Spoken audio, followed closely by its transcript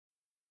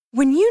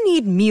When you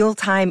need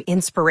mealtime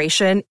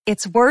inspiration,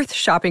 it's worth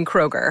shopping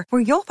Kroger,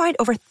 where you'll find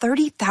over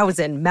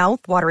 30,000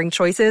 mouth-watering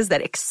choices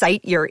that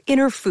excite your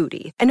inner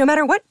foodie. And no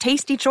matter what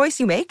tasty choice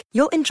you make,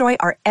 you'll enjoy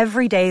our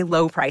everyday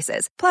low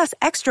prices, plus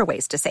extra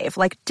ways to save,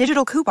 like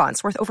digital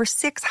coupons worth over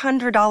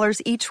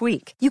 $600 each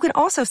week. You can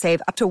also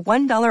save up to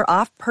 $1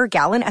 off per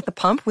gallon at the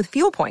pump with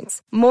fuel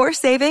points. More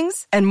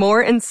savings and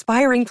more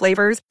inspiring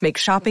flavors make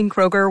shopping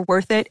Kroger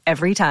worth it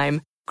every time.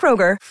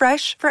 Kroger,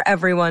 fresh for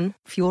everyone.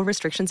 Fuel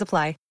restrictions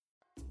apply.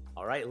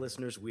 All right,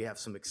 listeners, we have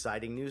some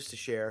exciting news to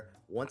share.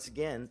 Once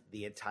again,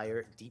 the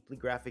entire Deeply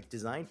Graphic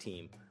Design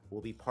team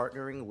will be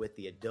partnering with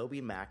the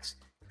Adobe Max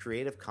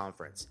Creative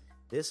Conference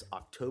this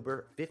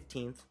October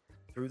 15th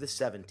through the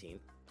 17th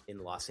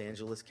in Los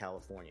Angeles,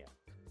 California.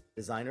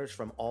 Designers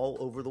from all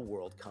over the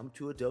world come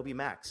to Adobe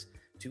Max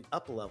to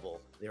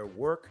up-level their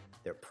work,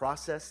 their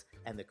process,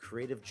 and the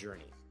creative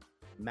journey.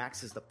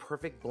 Max is the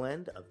perfect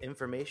blend of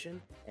information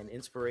and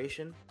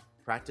inspiration,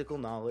 practical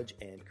knowledge,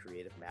 and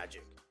creative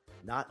magic.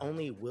 Not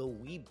only will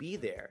we be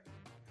there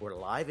for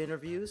live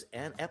interviews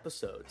and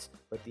episodes,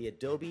 but the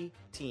Adobe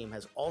team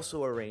has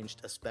also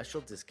arranged a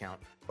special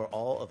discount for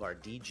all of our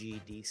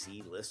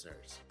DGDC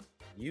listeners.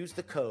 Use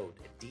the code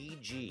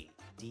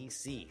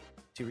DGDC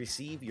to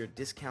receive your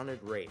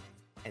discounted rate.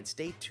 And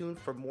stay tuned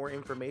for more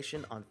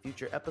information on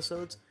future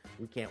episodes.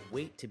 We can't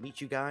wait to meet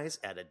you guys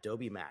at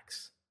Adobe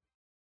Max.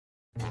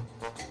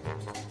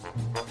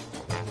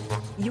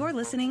 You're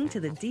listening to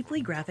the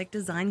Deeply Graphic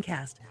Design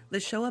Cast, the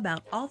show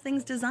about all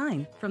things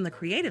design, from the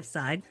creative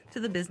side to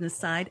the business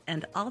side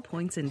and all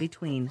points in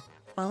between.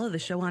 Follow the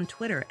show on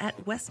Twitter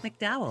at Wes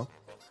McDowell.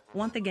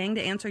 Want the gang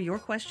to answer your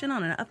question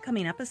on an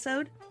upcoming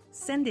episode?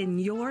 Send in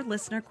your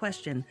listener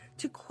question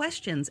to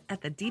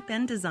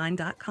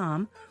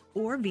questions@thedeependdesign.com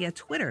or via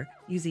Twitter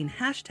using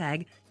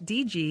hashtag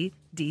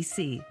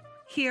DGDC.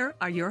 Here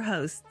are your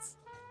hosts.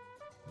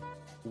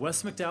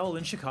 Wes McDowell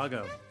in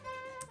Chicago.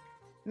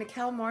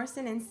 Mikkel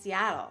Morrison in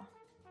Seattle.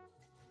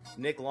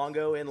 Nick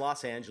Longo in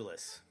Los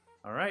Angeles.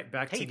 All right,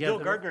 back hey, together.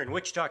 Bill Gardner in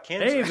Wichita,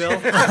 Kansas. Hey, Bill.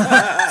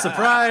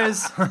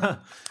 Surprise.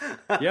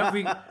 Yeah,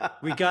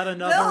 we got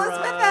another. Bill is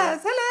with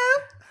us.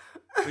 Hello.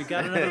 We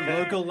got another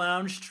Logo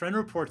Lounge trend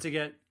report to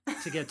get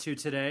to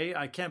today.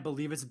 I can't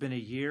believe it's been a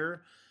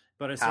year,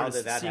 but I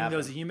started seeing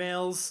those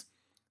emails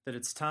that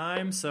it's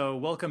time. So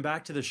welcome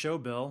back to the show,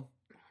 Bill.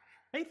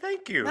 Hey,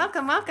 thank you.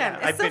 Welcome.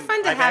 Yeah, It's so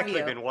fun to have you.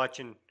 I've actually been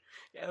watching.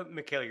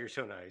 Mikkel, you're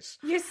so nice.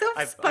 You're so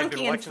spunky and fun. I've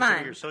been watching some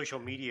of your social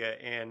media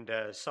and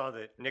saw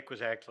that Nick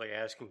was actually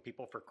asking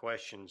people for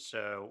questions.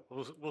 So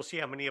we'll see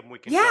how many of them we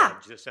can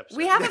dodge this episode.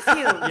 We have a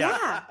few.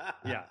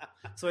 Yeah.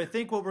 So I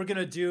think what we're going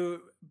to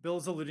do,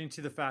 Bill's alluding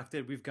to the fact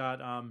that we've got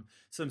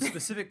some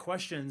specific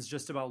questions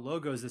just about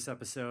logos this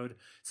episode.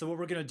 So what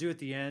we're going to do at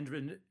the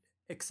end,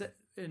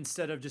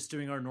 instead of just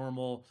doing our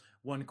normal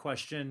one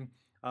question,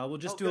 we'll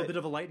just do a bit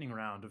of a lightning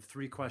round of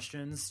 3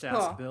 questions to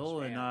ask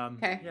Bill.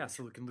 And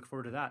so we can look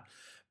forward to that.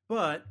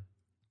 But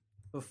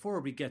before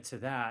we get to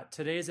that,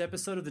 today's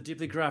episode of the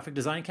Deeply Graphic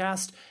Design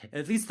Cast,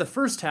 at least the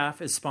first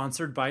half, is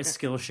sponsored by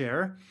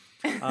Skillshare.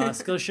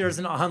 Skillshare is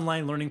an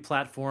online learning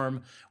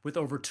platform with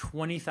over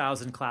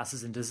 20,000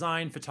 classes in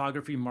design,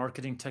 photography,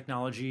 marketing,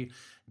 technology,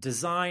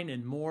 design,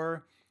 and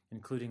more,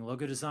 including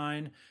logo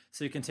design.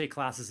 So you can take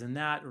classes in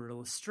that, or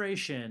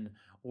illustration,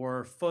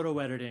 or photo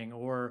editing,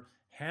 or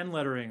hand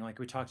lettering, like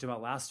we talked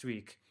about last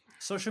week,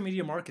 social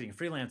media marketing,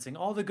 freelancing,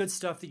 all the good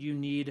stuff that you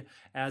need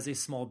as a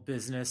small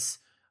business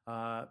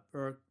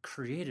or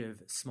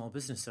creative small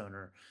business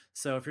owner.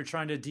 So if you're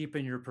trying to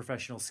deepen your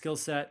professional skill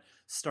set,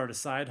 start a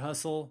side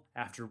hustle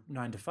after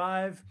 9 to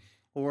 5,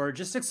 or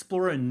just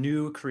explore a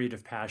new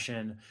creative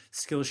passion,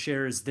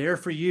 Skillshare is there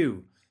for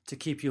you to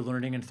keep you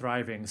learning and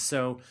thriving.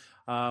 So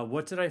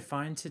what did I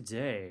find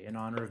today in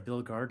honor of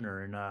Bill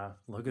Gardner in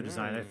logo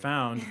design? I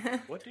found...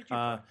 What did you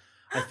find?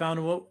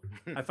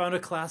 I found a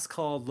class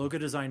called Logo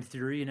Design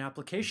Theory and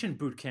Application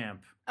Bootcamp.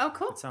 Oh,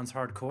 cool. It sounds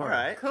hardcore. All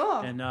right. Cool.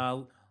 And,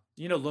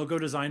 logo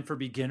design for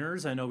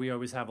beginners. I know we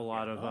always have a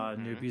lot of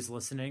newbies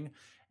listening.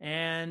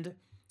 And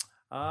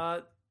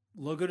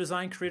logo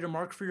design, create a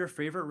mark for your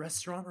favorite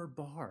restaurant or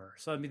bar.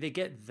 So, I mean, they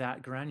get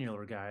that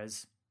granular,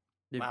 guys.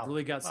 They've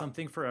really got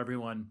something for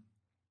everyone.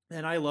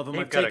 And I love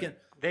them.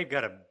 They've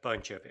got a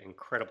bunch of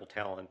incredible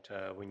talent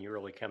when you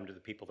really come to the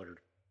people that are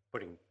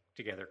putting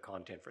together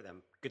content for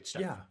them. Good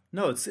stuff. Yeah.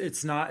 No,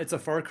 it's a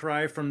far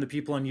cry from the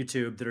people on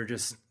YouTube that are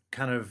just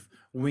kind of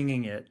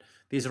winging it.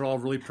 These are all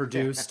really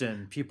produced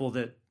and people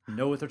that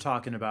know what they're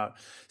talking about.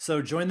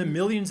 So join the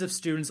millions of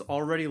students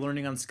already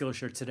learning on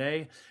Skillshare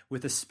today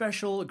with a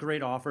special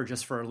great offer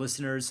just for our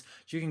listeners.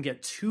 You can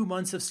get 2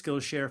 months of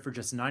Skillshare for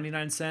just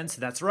 99 cents.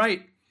 That's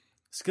right.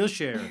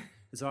 Skillshare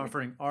is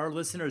offering our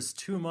listeners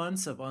 2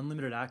 months of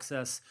unlimited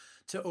access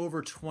to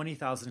over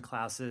 20,000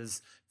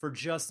 classes for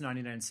just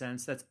 99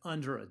 cents. That's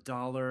under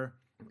 $1.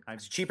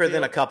 It's cheaper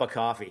than a cup of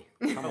coffee.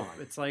 Come on.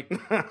 It's like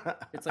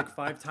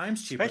 5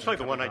 times cheaper. Especially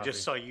the one I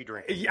just saw you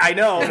drinking. I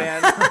know,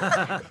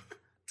 man.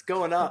 It's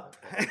going up.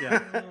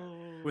 Yeah.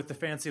 with the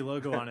fancy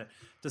logo on it.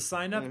 To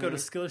sign up, go to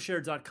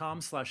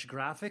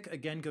Skillshare.com/graphic.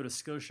 Again, go to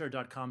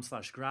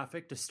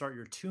Skillshare.com/graphic to start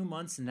your 2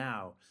 months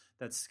now.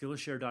 That's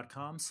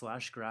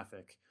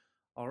Skillshare.com/graphic.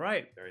 All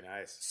right. Very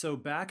nice. So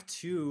back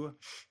to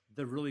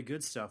the really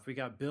good stuff. We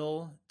got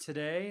Bill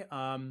today.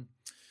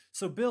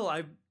 So Bill,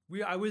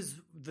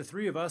 the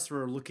three of us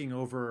were looking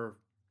over,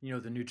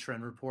 the new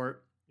trend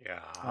report.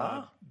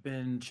 Yeah.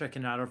 Been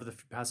checking it out over the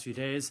past few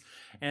days,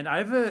 and I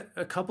have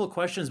a couple of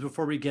questions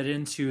before we get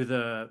into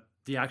the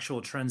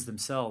actual trends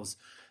themselves.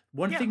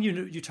 One thing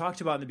you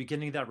talked about in the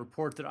beginning of that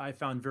report that I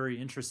found very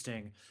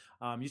interesting.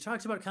 You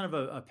talked about kind of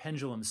a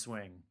pendulum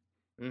swing,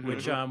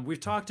 which we've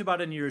talked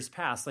about in years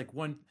past. Like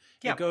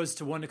it goes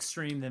to one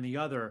extreme than the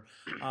other.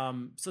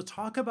 So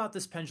talk about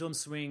this pendulum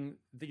swing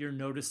that you're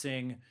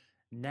noticing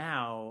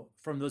now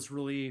from those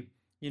really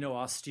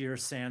austere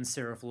sans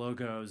serif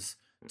logos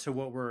to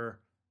what we're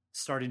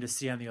starting to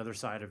see on the other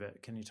side of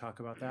it. Can you talk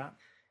about that?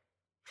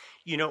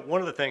 One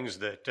of the things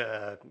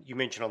that you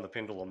mentioned on the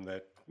pendulum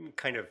that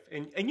kind of,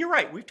 and you're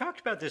right, we've talked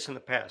about this in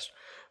the past,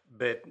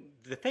 but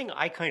the thing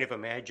I kind of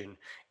imagine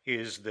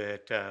is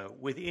that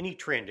with any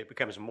trend, it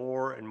becomes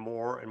more and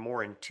more and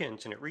more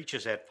intense, and it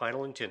reaches that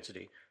final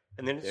intensity,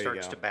 and then it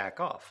starts to back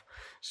off.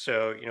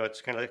 So,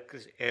 it's kind of like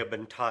this ebb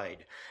and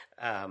tide.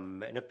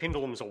 And a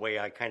pendulum's a way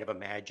I kind of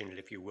imagine it,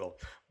 if you will.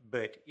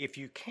 But if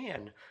you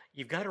can,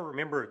 you've got to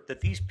remember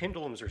that these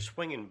pendulums are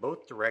swinging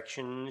both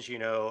directions,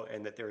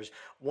 and that there's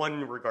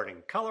one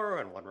regarding color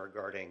and one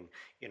regarding,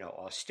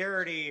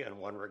 austerity and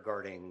one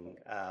regarding,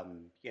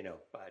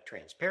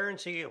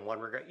 transparency and one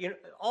regarding,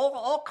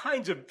 all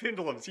kinds of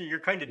pendulums. You're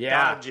kind of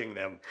dodging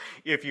them,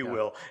 if you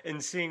will,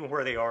 and seeing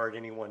where they are at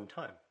any one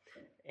time.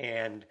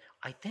 And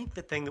I think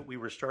the thing that we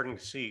were starting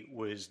to see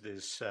was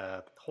this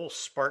whole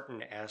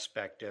Spartan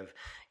aspect of,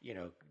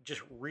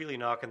 just really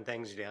knocking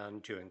things down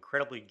to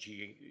incredibly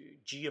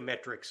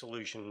geometric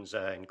solutions,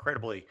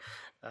 incredibly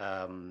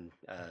sans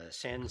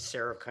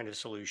serif kind of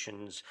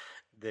solutions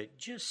that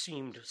just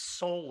seemed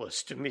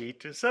soulless to me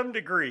to some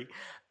degree.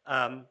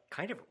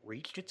 Kind of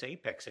reached its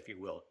apex, if you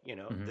will,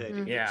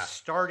 that it's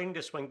starting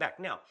to swing back.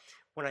 Now,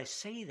 when I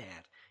say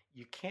that,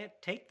 you can't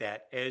take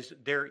that as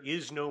there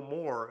is no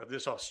more of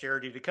this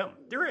austerity to come.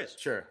 There is.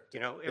 Sure.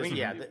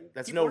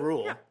 That's no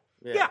rule.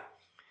 Yeah.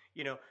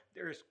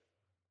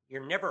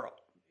 You're never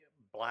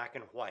black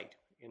and white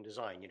in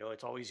design.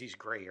 It's always these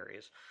gray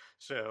areas.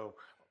 So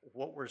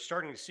what we're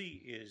starting to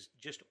see is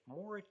just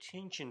more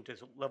attention to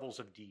levels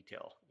of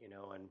detail,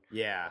 and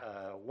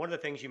one of the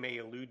things you may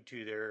allude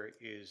to there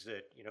is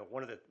that,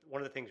 one of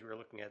the things we were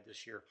looking at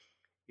this year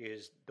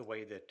is the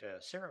way that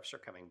serifs are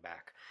coming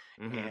back.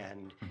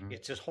 And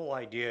it's this whole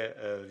idea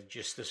of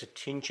just this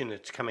attention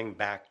that's coming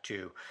back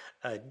to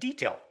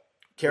detail.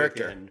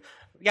 Character.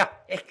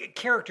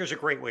 Character is a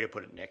great way to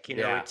put it, Nick.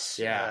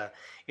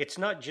 It's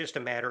not just a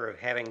matter of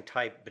having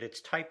type, but it's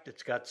type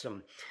that's got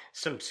some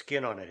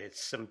skin on it.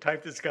 It's some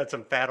type that's got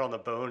some fat on the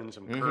bone and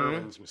some curve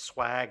and some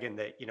swag, and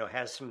that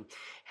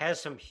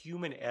has some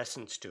human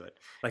essence to it.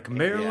 Like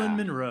Marilyn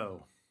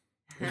Monroe.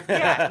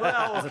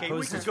 Well, okay,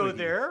 we could go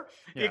there.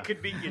 Yeah. It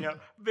could be,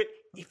 but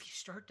if you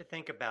start to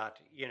think about,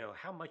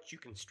 how much you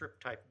can strip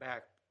type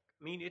back,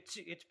 I mean,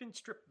 it's been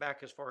stripped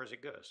back as far as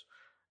it goes.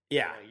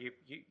 Yeah. You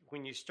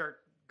when you start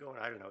going,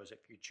 I don't know, is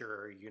it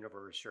Future or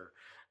Universe or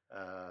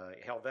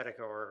Helvetica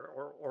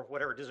or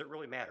whatever? Does it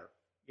really matter?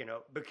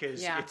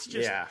 Because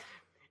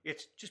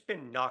it's just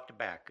been knocked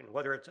back, and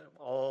whether it's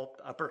all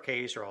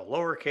uppercase or all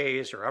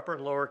lowercase or upper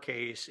and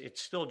lowercase,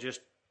 it's still just.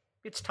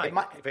 It's tight.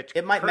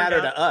 It might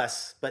matter to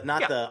us, but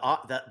not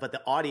but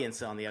the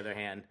audience, on the other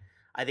hand,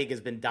 I think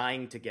has been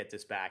dying to get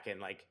this back.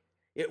 And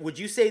would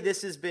you say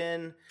this has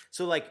been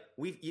so? Like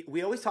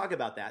we always talk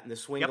about that and the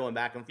swing going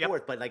back and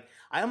forth, but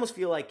I almost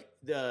feel like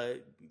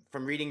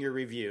from reading your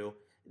review,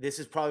 this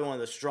is probably one of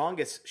the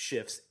strongest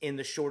shifts in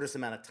the shortest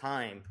amount of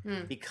time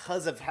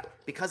because of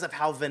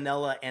how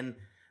vanilla and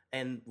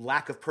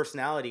lack of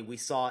personality we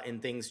saw in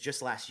things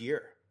just last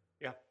year.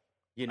 Yeah,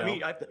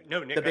 Nick,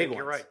 the big ones.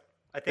 You're right.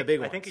 I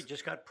think it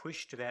just got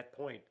pushed to that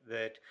point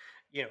that,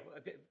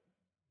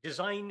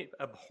 design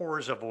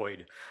abhors a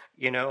void.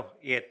 If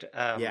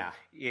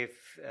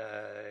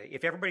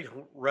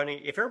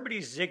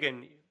everybody's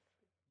zigging,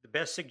 the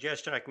best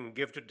suggestion I can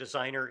give to a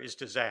designer is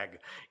to zag.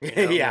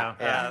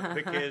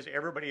 Because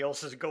everybody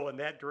else is going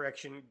that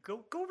direction.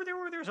 Go over there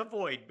where there's a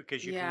void,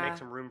 because you can make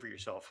some room for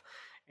yourself.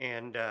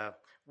 And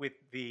with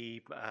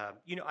the,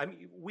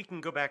 we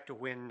can go back to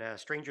when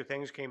Stranger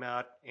Things came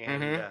out,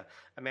 and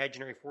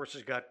Imaginary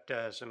Forces got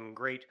some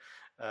great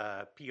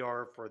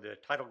PR for the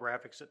title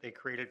graphics that they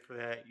created for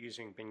that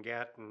using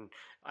Bengat. And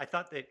I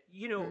thought that,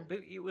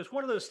 it was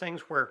one of those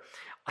things where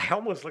I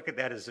almost look at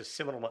that as a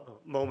seminal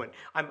moment.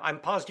 I'm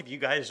positive you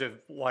guys have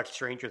watched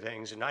Stranger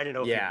Things, and I don't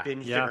know if you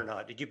binged it or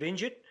not. Did you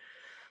binge it?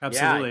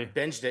 Absolutely. Yeah, I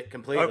binged it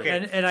completely.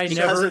 Okay. And I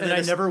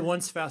never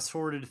once fast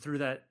forwarded through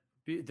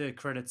the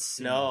credits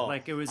scene. No,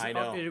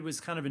 it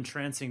was kind of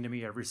entrancing to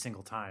me every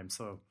single time.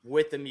 So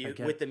with the music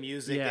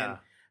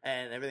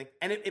and everything,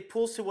 and it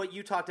pulls to what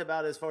you talked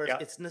about as far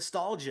as it's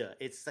nostalgia.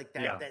 It's like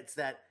that. It's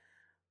that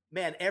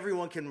man,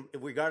 everyone can,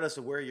 regardless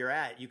of where you're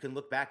at, you can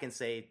look back and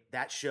say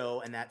that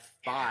show and that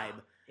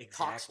vibe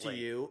talks to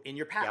you in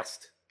your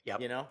past.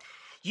 Yep. You know?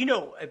 You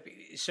know,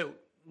 so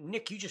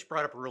Nick, you just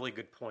brought up a really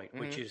good point,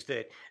 which is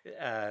that,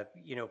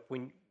 you know,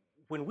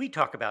 when we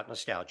talk about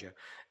nostalgia,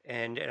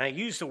 and I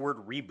use the word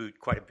reboot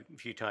quite a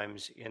few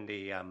times in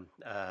the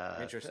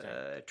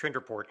Trend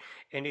Report,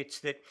 and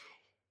it's that,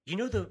 you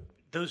know,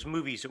 those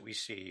movies that we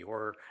see,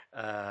 or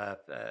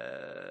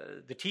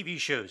the TV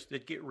shows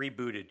that get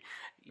rebooted,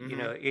 you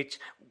know,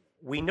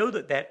 we know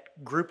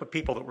that group of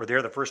people that were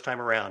there the first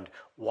time around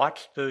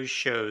watched those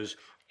shows,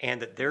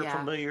 and that they're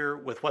familiar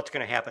with what's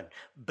going to happen,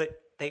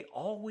 but they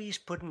always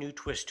put a new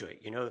twist to it.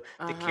 You know,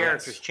 the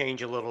characters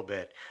change a little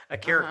bit. A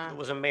character that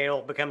was a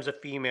male becomes a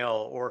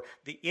female, or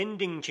the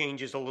ending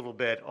changes a little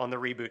bit on the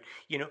reboot.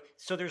 You know,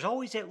 so there's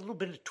always that little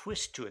bit of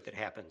twist to it that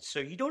happens. So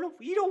you don't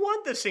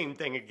want the same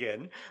thing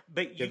again,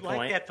 but you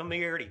like that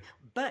familiarity.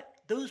 But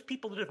those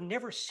people that have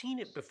never seen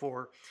it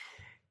before,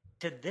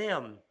 to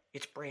them,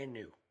 it's brand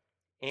new.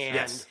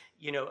 And,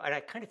 you know, and I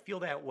kind of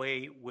feel that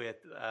way with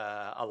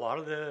a lot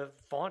of the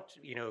font,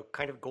 you know,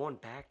 kind of going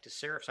back to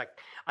serifs. Like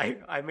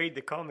I made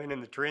the comment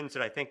in the trends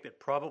that I think that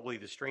probably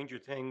the Stranger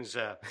Things,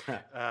 you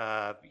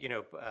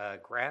know,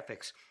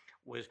 graphics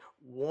was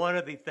one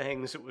of the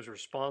things that was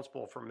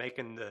responsible for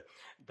making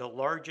the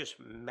largest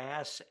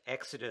mass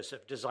exodus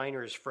of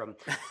designers from,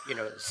 you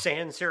know,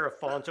 sans serif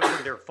fonts over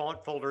to their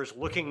font folders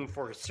looking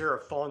for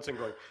serif fonts and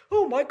going,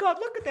 oh my God,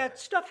 look at that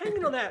stuff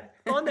hanging on that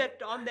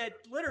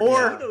letter.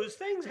 Or those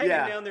things hanging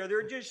down there.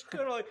 They're just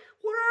kind of like,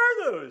 what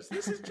are those?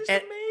 This is just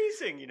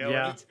amazing, you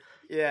know?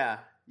 Yeah.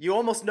 You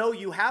almost know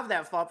you have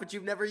that font, but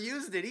you've never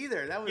used it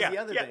either. That was the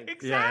other thing.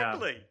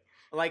 Exactly. Yeah.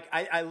 Like,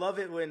 I love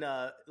it when,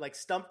 like,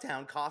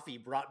 Stumptown Coffee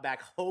brought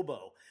back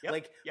Hobo.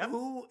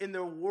 Who in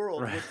the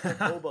world would put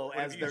Hobo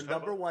as their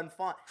number one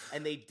font?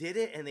 And they did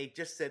it, and they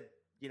just said,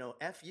 you know,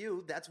 F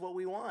you, that's what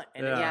we want.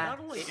 And not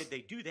only did they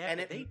do that,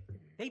 and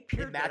they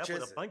paired that up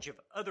with a bunch of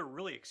other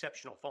really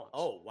exceptional fonts.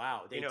 Oh,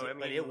 wow. They did,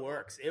 but it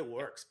works. It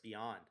works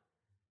beyond.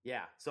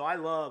 Yeah.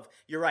 So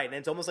you're right. And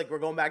it's almost like we're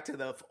going back to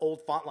the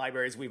old font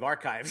libraries we've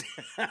archived.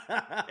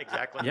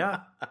 Exactly.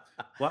 Yeah.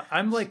 Well,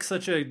 I'm like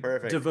such a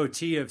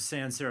devotee of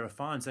sans serif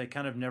fonts. I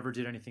kind of never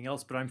did anything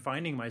else, but I'm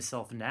finding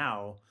myself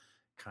now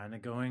kind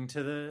of going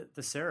to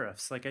the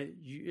serifs. Like it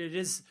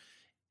is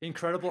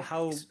incredible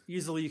how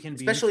easily you can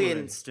be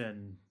influenced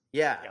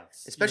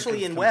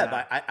especially in web.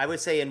 I would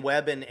say in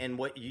web and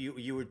what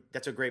you were,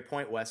 that's a great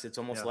point, Wes. It's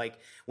almost like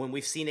when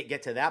we've seen it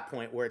get to that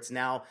point where it's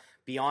now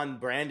beyond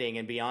branding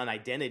and beyond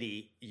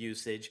identity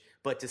usage,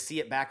 but to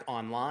see it back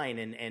online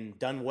and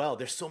done well,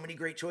 there's so many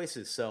great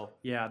choices. So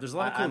there's a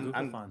lot of cool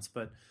Google fonts,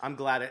 but I'm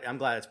glad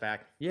it's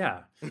back.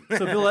 Yeah.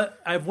 So Bill,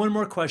 I have one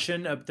more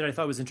question that I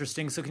thought was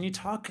interesting. So can you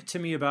talk to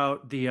me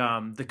about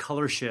the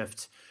color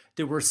shift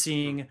that we're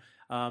seeing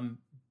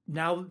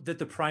now that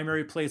the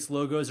primary plates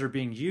logos are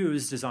being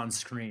used is on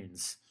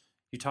screens?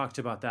 You talked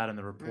about that in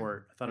the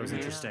report. I thought it was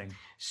interesting.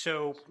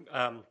 So,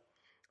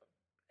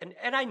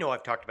 and I know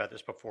I've talked about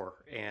this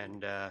before,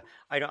 and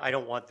I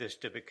don't want this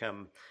to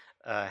become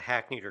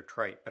hackneyed or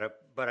trite,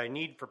 but I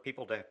need for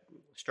people to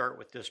start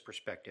with this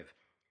perspective,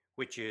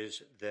 which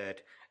is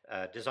that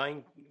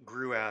design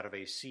grew out of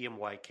a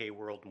CMYK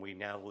world, and we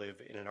now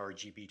live in an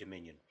RGB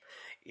dominion.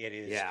 It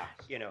is,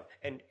 you know,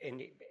 and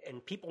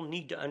people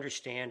need to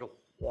understand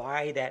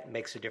why that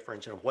makes a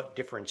difference and what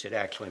difference it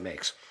actually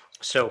makes.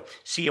 So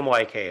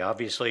CMYK,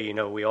 obviously, you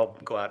know, we all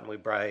go out and we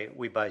buy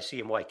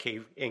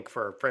CMYK ink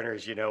for our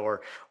printers, you know,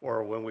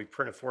 or when we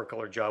print a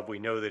 4-color job, we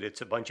know that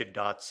it's a bunch of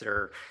dots that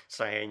are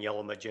cyan,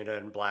 yellow, magenta,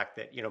 and black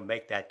that, you know,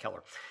 make that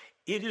color.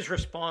 It is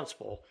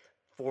responsible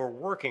for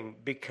working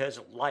because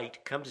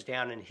light comes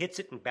down and hits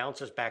it and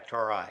bounces back to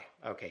our eye.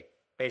 Okay,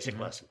 basic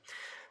lesson.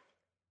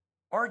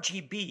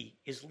 RGB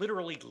is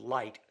literally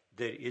light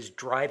that is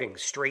driving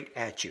straight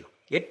at you.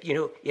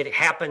 It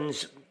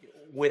happens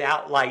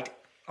without light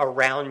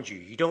around you.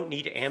 You don't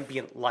need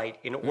ambient light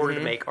in order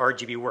to make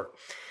RGB work.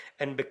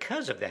 And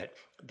because of that,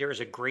 there is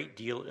a great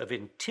deal of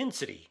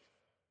intensity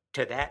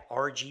to that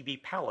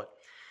RGB palette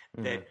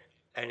that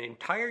an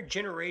entire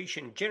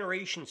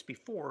generations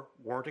before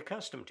weren't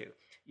accustomed to.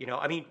 You know,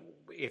 I mean,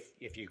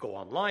 if you go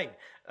online,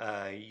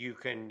 you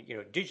can, you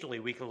know,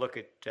 digitally we can look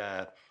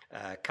at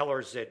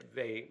colors that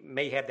they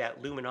may have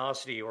that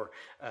luminosity or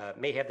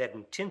may have that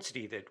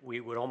intensity that we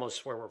would almost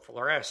swear were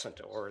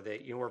fluorescent, or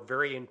that, you know, were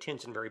very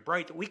intense and very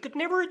bright that we could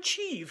never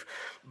achieve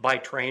by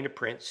trying to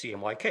print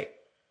CMYK.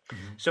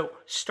 So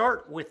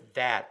start with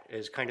that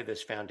as kind of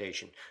this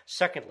foundation.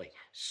 Secondly,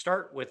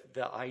 start with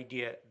the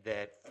idea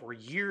that for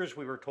years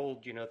we were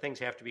told, you know, things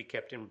have to be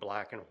kept in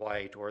black and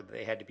white, or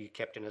they had to be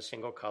kept in a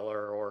single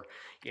color, or,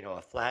 you know,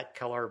 a flat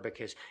color,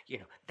 because, you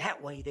know,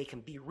 that way they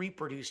can be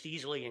reproduced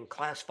easily in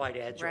classified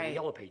ads or in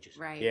yellow pages.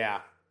 Right.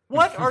 Yeah.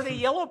 What are the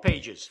yellow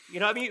pages?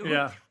 You know, I mean,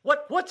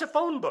 what's a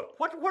phone book?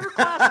 What are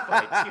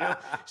classifieds? You know,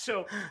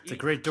 so it's a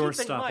great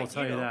doorstop. I'll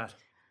tell you that.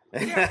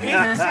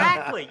 Yeah,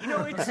 exactly. You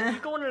know, it's you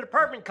go in an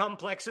apartment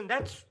complex, and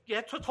that's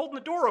what's holding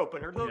the door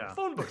open, or the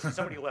phone books that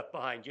somebody left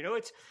behind. You know,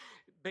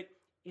 but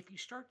if you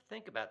start to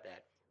think about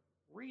that,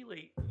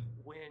 really,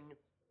 when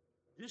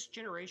this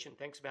generation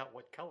thinks about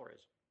what color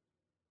is,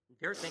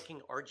 they're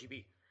thinking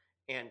RGB.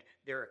 And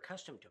they're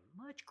accustomed to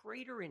much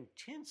greater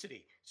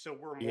intensity. So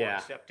we're more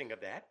accepting of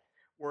that.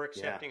 We're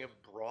accepting a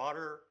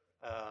broader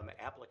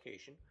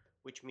application,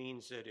 which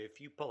means that if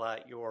you pull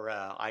out your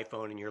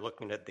iPhone and you're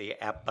looking at the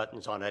app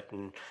buttons on it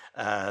and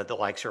the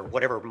likes, or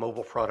whatever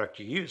mobile product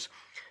you use,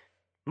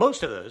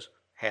 most of those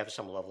have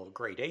some level of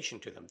gradation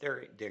to them.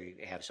 They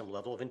have some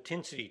level of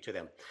intensity to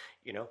them.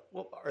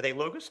 Well, are they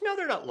logos? No,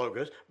 they're not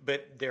logos,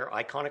 but they're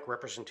iconic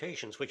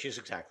representations, which is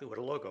exactly what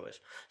a logo is.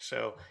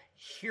 So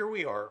here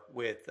we are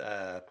with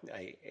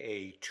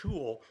a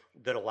tool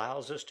that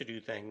allows us to do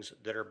things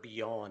that are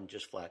beyond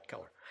just flat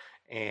color.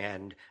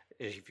 And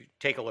if you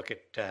take a look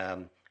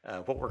at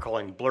what we're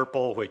calling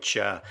Blurple, which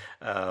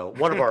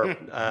one of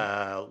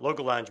our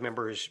Logo Lounge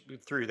members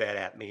threw that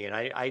at me. And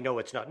I know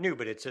it's not new,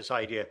 but it's this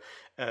idea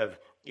of,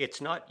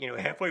 it's not,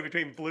 halfway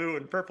between blue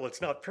and purple.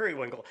 It's not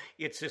periwinkle.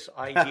 It's this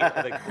idea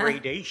of a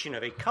gradation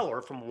of a color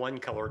from one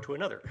color to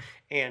another.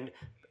 And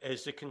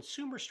as the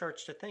consumer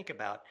starts to think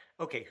about,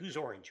 okay, who's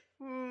orange?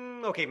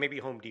 Okay, maybe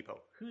Home Depot.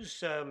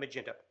 Who's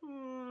magenta?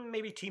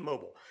 Maybe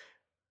T-Mobile.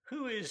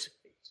 Who is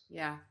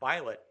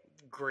violet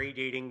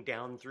gradating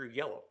down through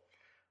yellow?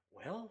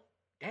 Well,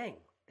 dang,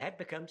 that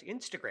becomes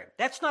Instagram.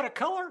 That's not a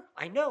color,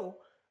 I know,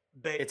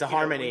 but it's a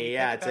harmony.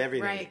 It's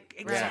everything. Right.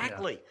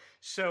 Exactly. Yeah.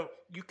 So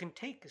you can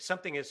take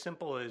something as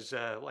simple as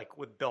like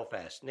with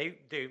Belfast. And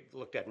they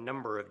looked at a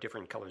number of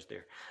different colors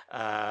there.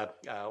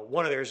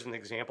 One of theirs, an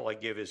example I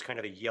give, is kind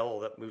of a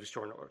yellow that moves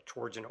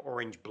towards an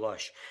orange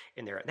blush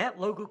in there. And that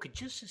logo could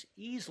just as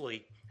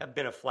easily have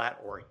been a flat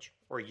orange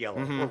or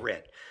yellow or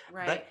red.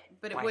 Right.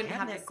 But it wouldn't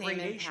have the same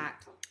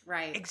impact.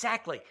 Right.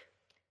 Exactly.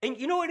 And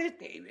you know what it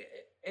is?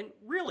 And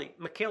really,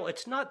 Mikhail,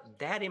 it's not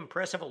that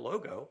impressive a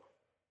logo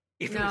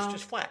if it was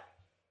just flat.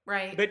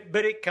 Right.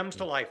 But it comes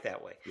to life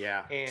that way.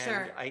 Yeah.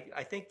 And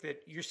I think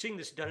that you're seeing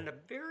this done in a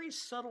very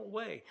subtle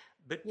way.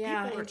 But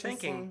people are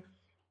thinking,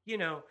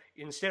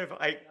 instead of,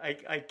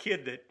 I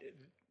kid that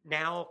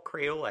now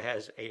Crayola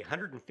has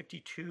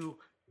 152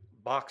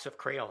 box of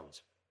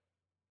crayons.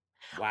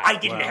 Wow. I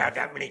didn't have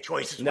that many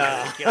choices. No.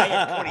 I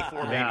had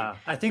 24 maybe. Yeah.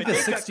 I think the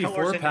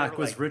 64 pack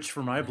was rich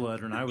for my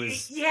blood when I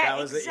was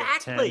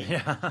exactly. 10.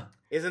 Yeah.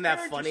 Isn't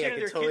that funny? I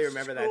can totally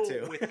remember that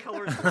too. With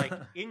colors like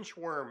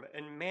inchworm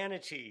and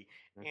manatee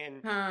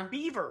and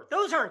beaver.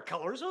 Those aren't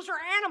colors. Those are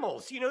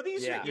animals.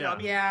 These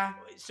are,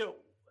 so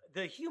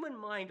the human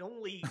mind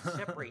only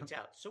separates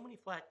out so many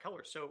flat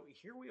colors. So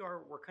here we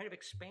are, we're kind of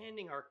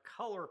expanding our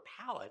color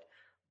palette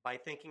by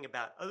thinking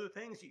about other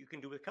things that you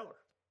can do with color.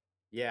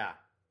 Yeah.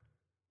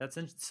 That's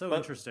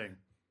interesting.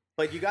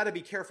 But you got to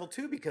be careful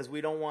too, because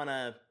we don't want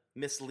to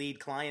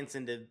mislead clients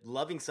into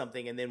loving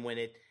something, and then when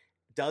it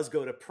does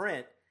go to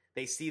print,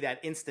 they see that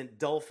instant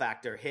dull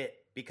factor hit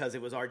because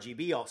it was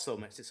RGB so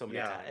many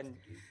times. And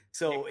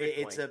so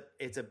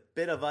it's a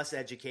bit of us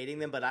educating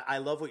them. But I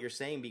love what you're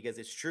saying, because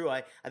it's true.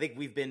 I think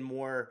we've been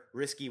more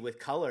risky with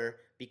color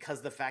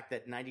because the fact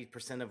that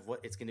 90% of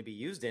what it's going to be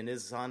used in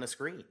is on a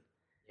screen.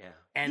 Yeah,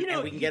 and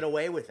we can get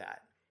away with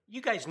that.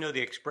 You guys know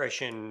the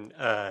expression,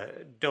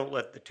 don't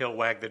let the tail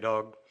wag the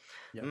dog.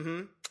 Yep.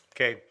 Mm-hmm.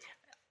 Okay.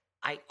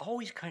 I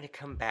always kind of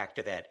come back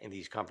to that in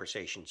these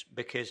conversations,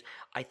 because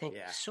I think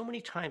so many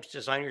times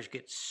designers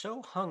get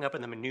so hung up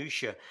in the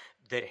minutia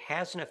that it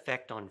has an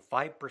effect on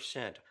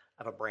 5%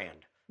 of a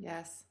brand.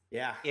 Yes.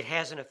 Yeah. It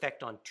has an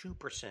effect on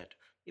 2%,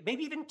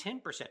 maybe even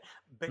 10%.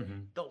 But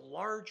the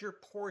larger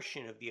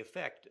portion of the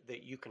effect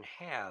that you can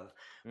have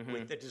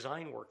with the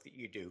design work that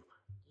you do,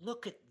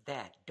 look at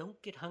that.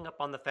 Don't get hung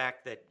up on the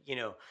fact that,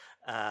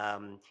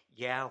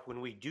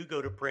 when we do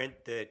go to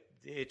print, that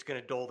it's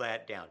going to dull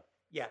that down.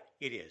 Yeah,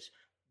 it is.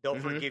 They'll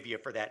forgive you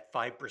for that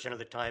 5% of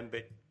the time.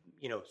 But,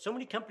 so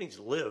many companies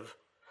live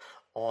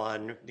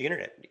on the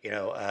internet,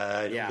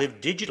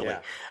 live digitally.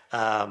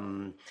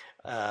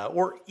 Yeah.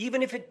 Or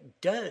even if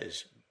it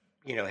does,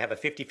 have a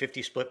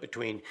 50-50 split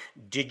between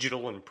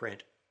digital and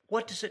print,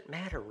 what does it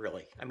matter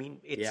really? I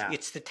mean,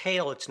 it's the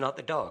tail, it's not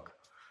the dog.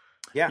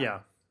 Yeah. Yeah.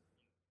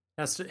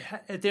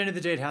 At the end of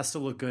the day, it has to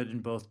look good in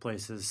both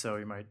places, so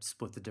you might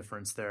split the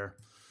difference there.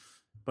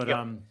 But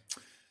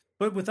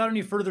but without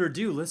any further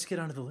ado, let's get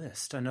onto the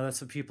list. I know that's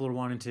what people are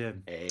wanting to.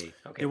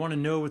 They want to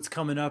know what's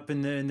coming up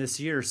in this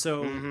year.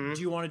 So, do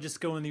you want to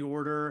just go in the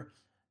order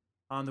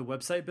on the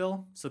website,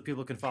 Bill, so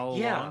people can follow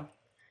along?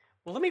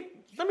 Well,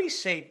 let me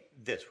say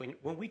this: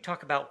 when we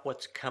talk about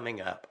what's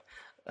coming up,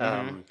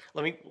 and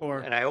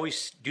I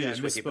always do this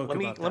with you, but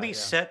let me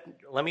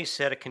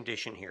set a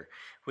condition here,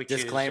 which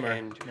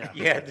disclaimer.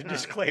 The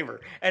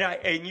disclaimer.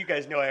 And you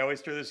guys know I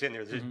always throw this in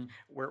there.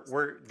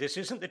 This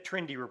isn't the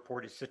trendy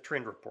report; it's the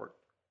trend report.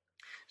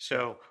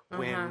 So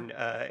when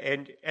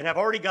and I've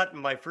already gotten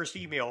my first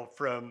email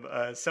from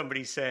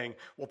somebody saying,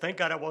 "Well, thank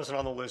God I wasn't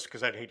on the list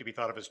because I'd hate to be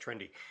thought of as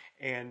trendy."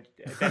 And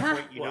at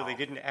that point, they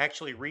didn't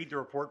actually read the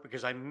report,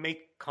 because I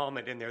make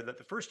comment in there that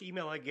the first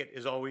email I get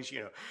is always,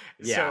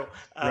 So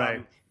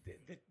right.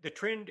 The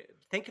trend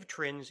think of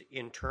trends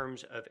in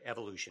terms of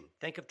evolution.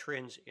 Think of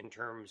trends in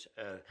terms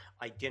of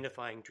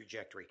identifying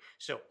trajectory.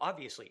 So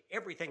obviously,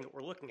 everything that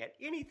we're looking at,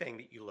 anything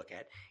that you look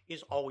at,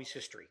 is always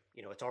history.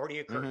 It's already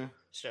occurred. Mm-hmm.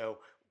 So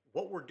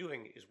what we're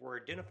doing is we're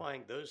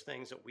identifying those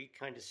things that we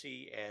kind of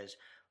see as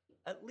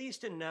at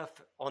least enough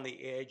on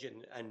the edge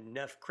and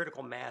enough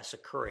critical mass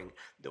occurring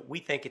that we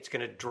think it's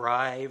going to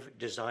drive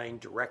design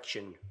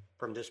direction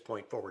from this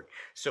point forward.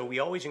 So we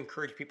always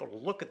encourage people to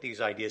look at these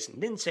ideas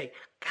and then say,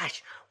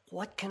 gosh,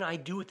 what can I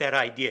do with that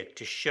idea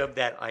to shove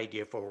that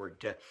idea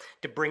forward,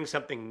 to bring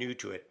something new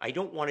to it? I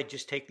don't want to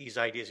just take these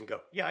ideas and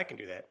go, yeah, I can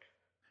do that.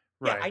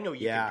 Right. Yeah, I know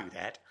you can do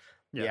that.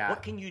 Yeah.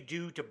 What can you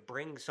do to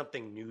bring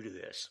something new to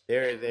this?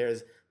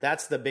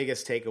 That's the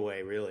biggest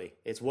takeaway, really.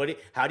 It's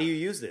how do you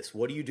use this?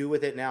 What do you do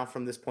with it now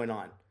from this point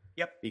on?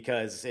 Yep.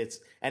 Because it's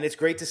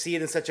great to see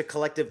it in such a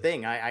collective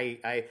thing.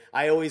 I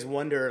always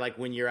wonder, like,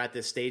 when you're at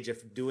this stage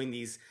of doing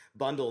these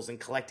bundles and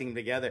collecting them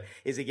together,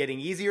 is it getting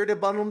easier to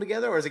bundle them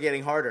together or is it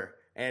getting harder?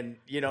 And,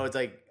 it's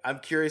like, I'm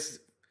curious.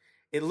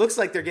 It looks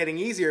like they're getting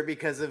easier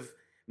because of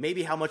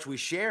maybe how much we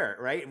share,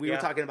 right? We were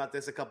talking about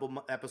this a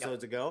couple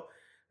episodes ago.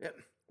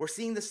 We're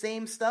seeing the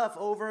same stuff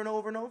over and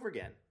over and over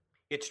again.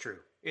 It's true.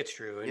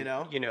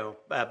 And,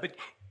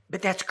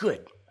 but that's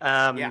good.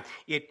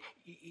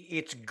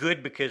 It's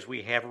good because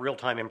we have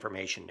real-time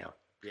information now.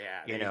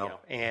 Yeah,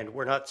 and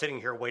we're not sitting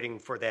here waiting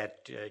for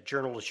that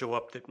journal to show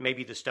up that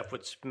maybe the stuff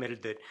was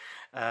submitted to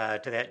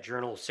that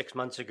journal 6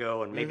 months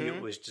ago, and maybe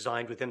it was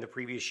designed within the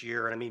previous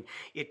year. And I mean,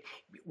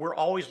 we're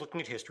always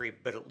looking at history,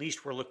 but at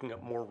least we're looking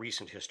at more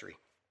recent history.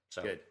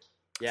 So good.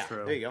 Yeah,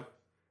 there you go.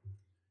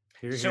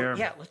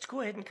 Let's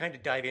go ahead and kind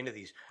of dive into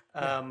these.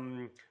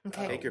 Okay.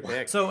 Take your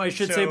pick. So I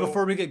should say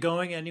before we get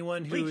going,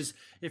 anyone who's,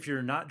 if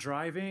you're not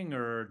driving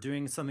or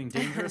doing something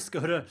dangerous,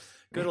 go to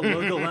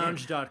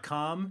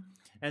logolounge.com.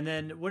 And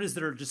then what is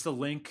there? Just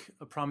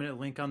a prominent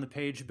link on the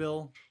page,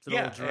 Bill?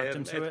 That'll direct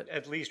them to it?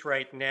 At least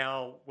right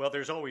now. Well,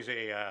 there's always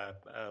a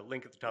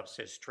link at the top that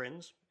says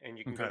trends, and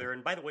you can go there.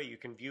 And by the way, you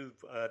can view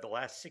the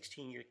last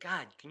 16 years.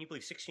 God, can you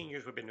believe 16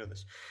 years we've been doing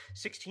this?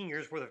 16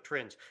 years worth of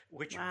trends,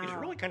 which is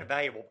really kind of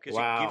valuable because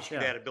it gives you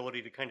that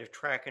ability to kind of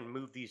track and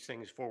move these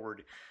things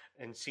forward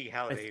and see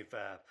how they've...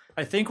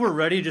 I think we're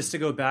ready just to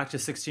go back to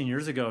 16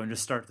 years ago and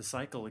just start the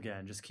cycle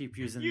again. Just keep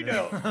using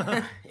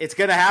It's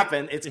going to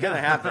happen. It's going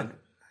to happen.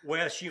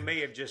 Wes, you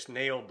may have just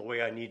nailed the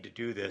way I need to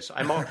do this.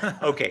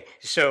 Okay.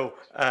 So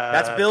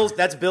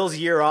that's Bill's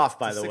year off,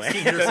 by the way.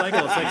 16-year cycle.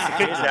 It's like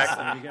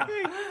exactly.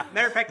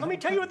 Matter of fact, let me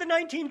tell you what the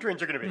 19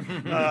 trends are going to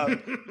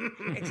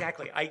be.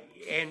 Exactly.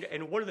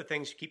 And one of the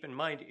things to keep in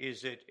mind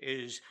is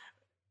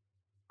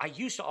I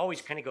used to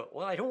always kind of go,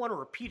 well, I don't want to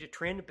repeat a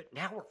trend, but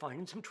now we're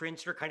finding some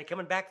trends that are kind of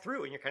coming back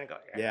through, and you're kind of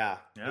going,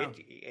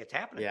 it's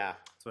happening. Yeah,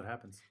 that's what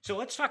happens. So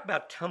let's talk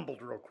about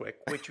Tumbled real quick,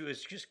 which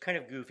was just kind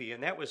of goofy,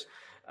 and that was.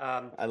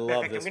 I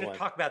love this I'm going to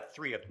talk about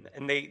three of them,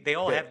 and they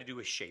all have to do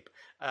with shape.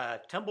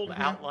 Tumbled,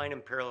 outline,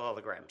 and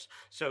parallelograms.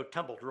 So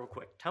Tumbled, real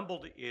quick.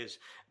 Tumbled is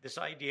this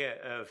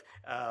idea of,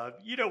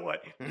 you know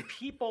what,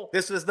 people...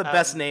 This was the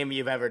best name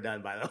you've ever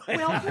done, by the way.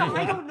 Well, no,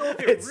 I don't know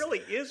if it really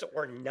is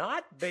or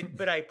not,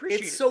 but I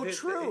appreciate it. It's so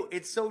true.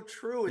 It's so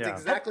true. It's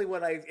exactly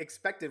what I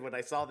expected when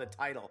I saw the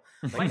title.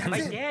 Like,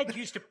 my dad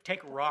used to take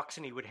rocks,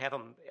 and he would have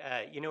them,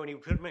 and he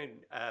would put them in...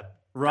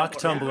 Rock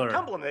tumbler.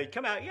 Tumble them, they'd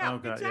come out. Yeah,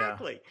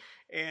 exactly.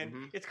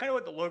 And it's kind of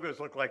what the logos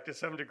look like to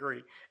some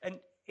degree. And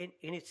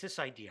it's this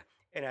idea.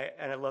 And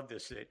I love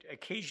this. That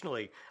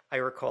occasionally I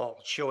recall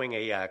showing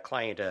a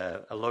client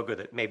a logo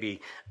that may be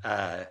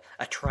a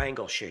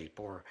triangle shape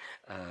or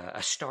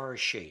a star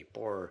shape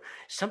or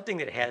something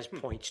that has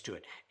points to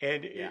it.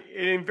 And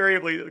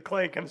invariably the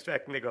client comes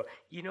back and they go,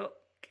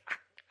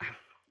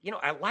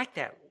 I like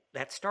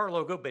that star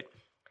logo, but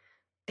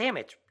damn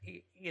it,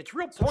 it's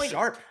real pointy. So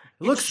sharp.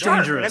 It looks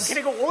dangerous. And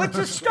I'm going to go, well, it's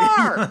a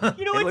star.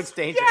 It looks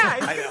dangerous. Yeah,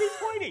 it's going to be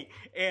pointy.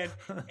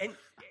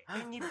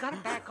 And you've got to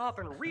back off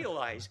and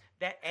realize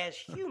that as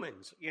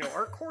humans,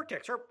 our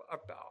cortex,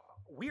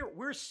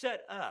 we're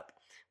set up.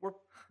 We're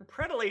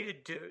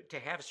predilated to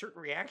have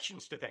certain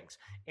reactions to things.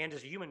 And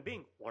as a human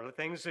being, one of the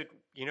things that,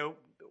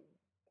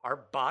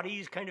 our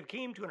bodies kind of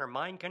came to and our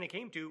mind kind of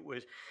came to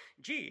was,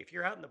 gee, if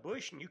you're out in the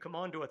bush and you come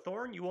onto a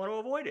thorn, you want to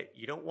avoid it.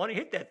 You don't want to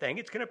hit that thing.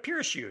 It's going to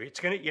pierce you. It's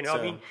going to,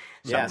 something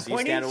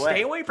pointy,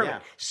 stay away from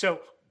it. So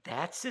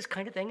that's this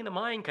kind of thing in the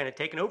mind kind of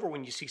taking over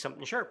when you see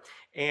something sharp.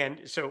 And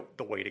so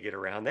the way to get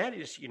around that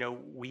is,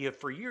 we have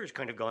for years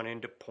kind of gone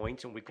into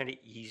points and we've kind of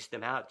eased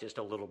them out just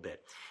a little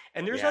bit.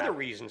 And there's other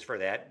reasons for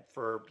that,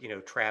 for,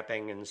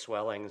 trapping and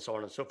swelling and so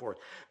on and so forth.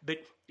 But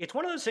it's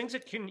one of those things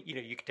that can,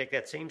 you can take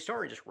that same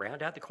star and just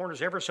round out the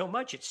corners ever so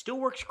much. It still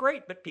works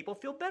great, but people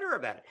feel better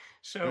about it.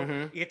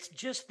 So it's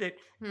just that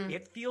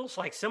it feels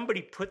like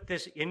somebody put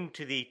this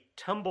into the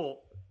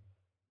tumble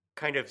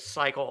kind of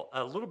cycle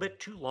a little bit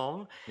too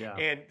long,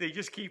 and they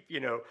just keep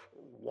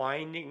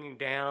winding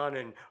down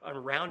and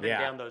rounding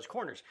down those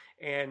corners.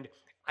 And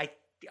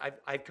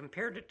I've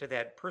compared it to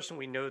that person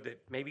we know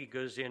that maybe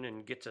goes in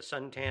and gets a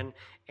suntan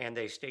and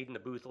they stayed in the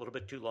booth a little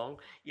bit too long.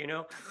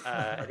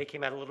 They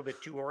came out a little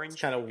bit too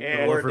orange, kind of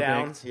wore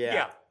down.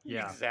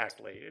 Yeah.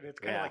 Exactly. And it's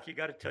kind of like you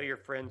got to tell your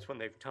friends when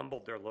they've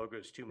tumbled their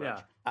logos too much.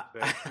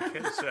 Yeah.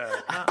 Because,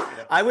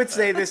 I would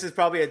say this is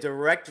probably a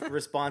direct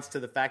response to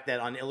the fact that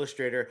on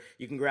Illustrator,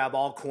 you can grab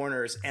all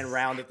corners and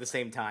round at the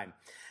same time.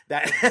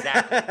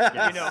 Exactly.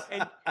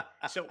 And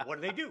so what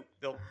do?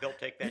 They'll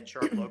take that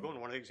sharp logo, and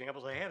one of the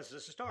examples I have is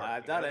this a star.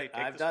 I've done it.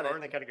 They take the star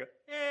and they kind of go,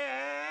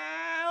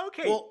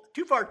 okay, well,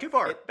 too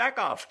far, back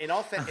off. In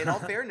all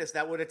fairness,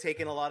 that would have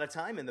taken a lot of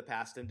time in the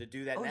past, and to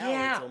do that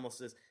now, it's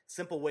almost a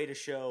simple way to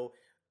show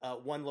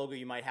one logo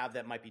you might have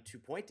that might be too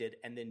pointed,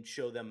 and then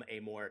show them a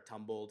more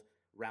tumbled,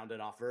 rounded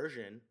off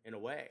version in a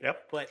way.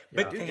 Yep. But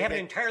they have an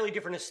entirely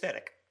different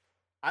aesthetic.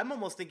 I'm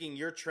almost thinking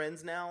your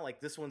trends now,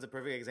 like this one's a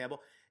perfect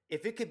example.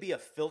 If it could be a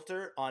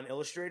filter on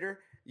Illustrator,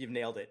 you've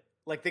nailed it.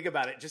 Like, think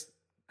about it. Just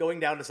going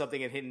down to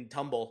something and hitting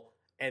tumble,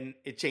 and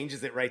it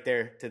changes it right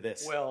there to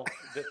this. Well,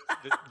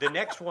 the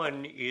next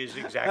one is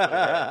exactly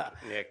that,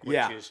 Nick,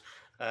 which is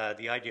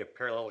the idea of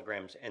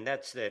parallelograms. And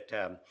that's that.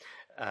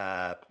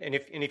 And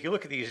if you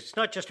look at these, it's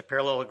not just a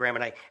parallelogram,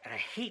 and I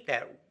hate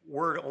that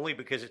word only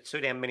because it's so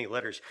damn many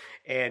letters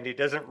and it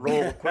doesn't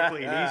roll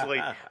quickly and easily.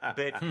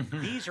 But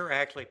these are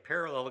actually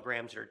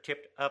parallelograms that are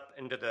tipped up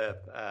into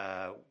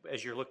the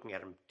as you're looking at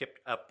them, tipped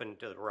up and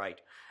to the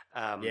right.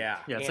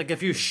 It's like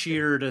if you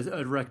sheared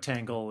a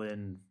rectangle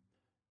in.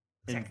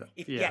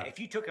 If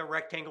you took a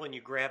rectangle and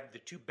you grabbed the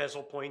two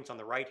bezel points on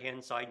the right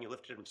hand side and you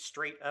lifted them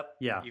straight up,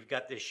 you've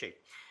got this shape.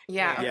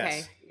 Yeah. And,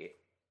 okay.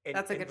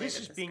 That's a good way. This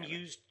is being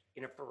used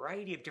in a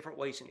variety of different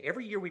ways, and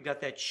every year we've got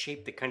that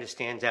shape that kind of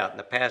stands out. In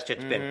the past,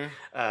 it's been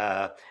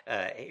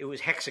it was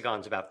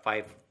hexagons about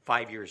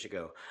five years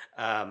ago.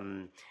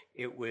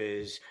 It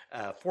was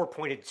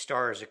four-pointed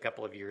stars a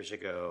couple of years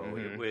ago.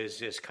 It was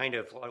this kind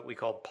of what we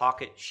called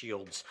pocket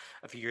shields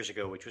a few years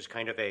ago, which was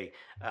kind of a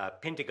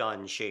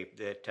pentagon shape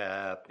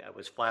that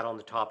was flat on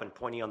the top and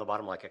pointy on the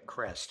bottom like a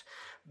crest.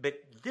 But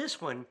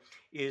this one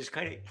is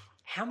kind of,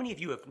 how many of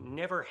you have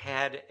never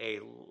had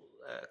a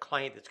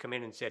client that's come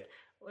in and said,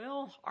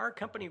 well, our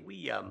company,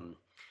 we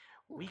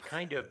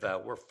kind of,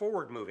 we're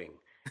forward moving.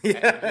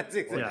 That's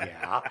exactly.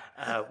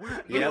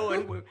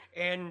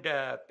 And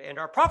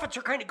our profits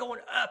are kind of going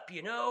up,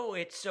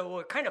 it's so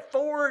we're kind of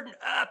forward and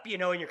up,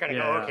 and you're kind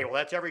of going, okay, well,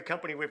 that's every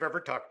company we've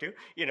ever talked to,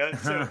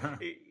 so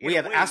we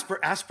have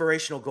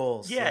aspirational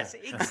goals. Yes,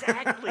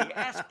 exactly.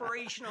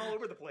 Aspiration all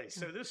over the place.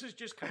 So this is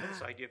just kind of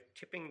this idea of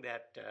tipping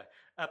that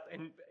up.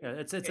 And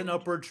it's an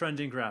upward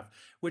trending graph,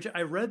 which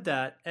I read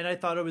that and I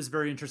thought it was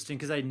very interesting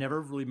because I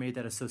never really made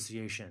that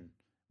association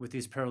with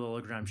these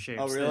parallelogram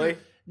shapes. Oh, really?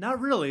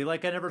 Not really.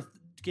 Like I never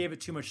gave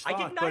it too much thought.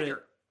 I didn't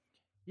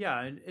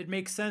either. It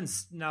makes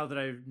sense now that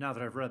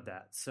I've read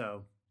that.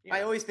 So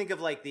I always think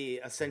of like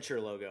the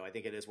Accenture logo. I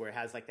think it is where it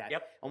has like that.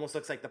 Almost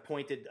looks like the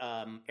pointed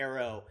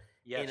arrow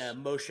in a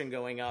motion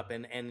going up,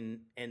 and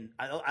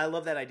I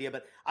love that idea.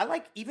 But I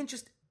like even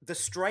just the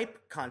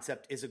stripe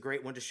concept is a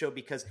great one to show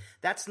because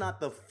that's not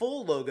the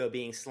full logo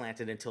being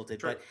slanted and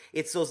tilted, but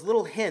it's those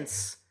little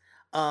hints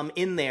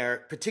in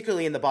there,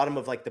 particularly in the bottom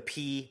of like the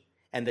P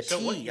and the T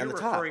on the top. So what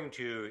you're referring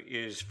to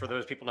is, for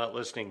those people not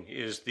listening,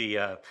 is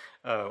the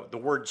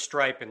word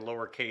stripe in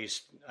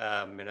lowercase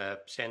in a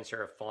sans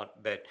serif font,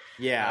 but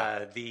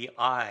the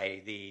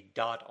I, the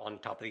dot on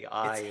top of the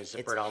I is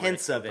the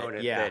predominant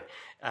component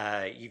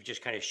that you've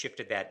just kind of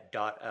shifted that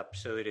dot up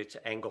so that it's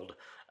angled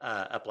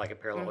up like a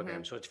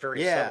parallelogram. So it's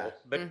very subtle.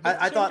 But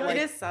I thought like,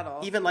 it is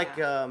subtle. Even like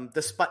I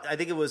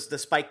think it was the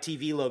Spike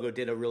TV logo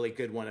did a really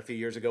good one a few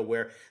years ago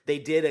where they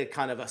did a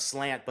kind of a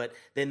slant, but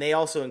then they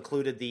also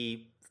included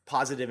the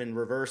positive and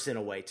reverse in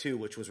a way too,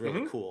 which was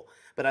really cool.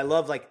 But I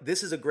love like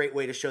this is a great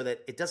way to show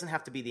that it doesn't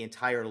have to be the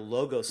entire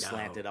logo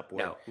slanted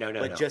upward,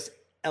 but just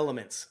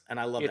elements. And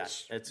I love that.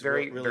 It's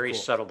very really very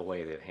cool. subtle the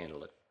way they've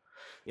handled it.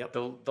 Yep.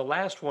 The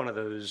last one of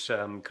those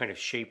kind of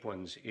shape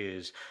ones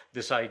is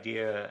this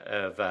idea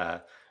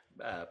of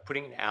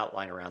putting an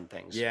outline around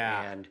things.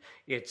 And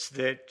it's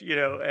that,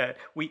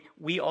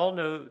 we all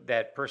know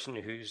that person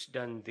who's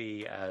done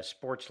the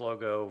sports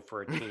logo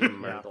for a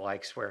team or the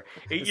likes where,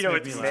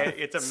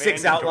 it's a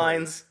 6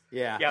 outlines.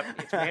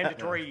 It's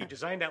mandatory. You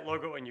design that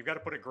logo and you've got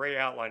to put a gray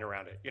outline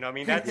around it.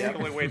 That's the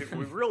only way that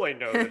we really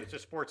know that it's a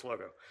sports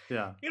logo.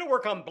 Yeah. You don't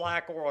work on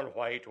black or on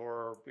white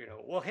or,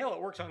 well, hell, it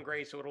works on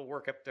gray, so it'll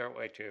work up that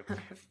way too.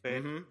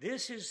 But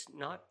this is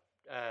not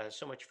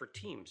so much for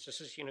teams.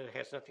 This is, it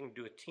has nothing to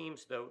do with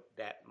teams, though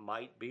that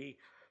might be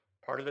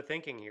part of the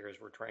thinking here as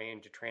we're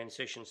trying to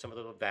transition some of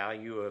the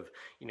value of,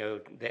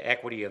 the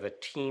equity of a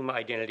team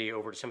identity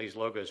over to some of these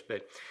logos.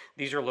 But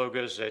these are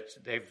logos that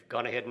they've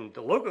gone ahead and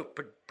the logo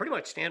pretty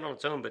much stand on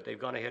its own, but they've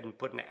gone ahead and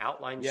put an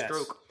outline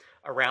stroke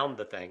around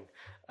the thing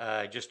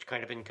just to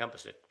kind of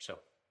encompass it. So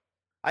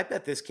I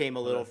bet this came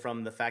a little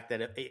from the fact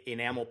that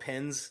enamel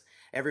pens,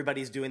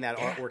 everybody's doing that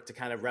artwork to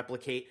kind of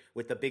replicate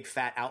with the big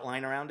fat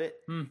outline around it.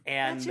 And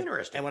that's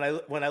interesting.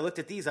 And when I looked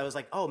at these, I was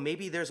like, oh,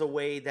 maybe there's a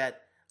way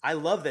that I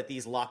love that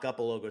these lock up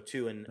a logo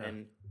too.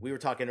 And we were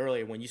talking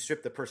earlier, when you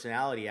strip the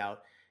personality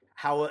out,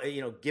 how,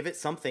 give it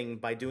something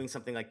by doing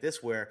something like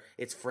this where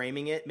it's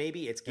framing it,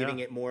 maybe it's giving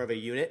it more of a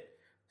unit.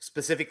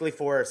 specifically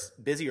for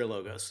busier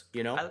logos,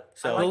 you know?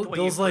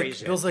 Bill's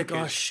like,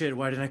 oh shit,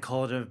 why didn't I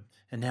call it an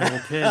enamel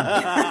pin?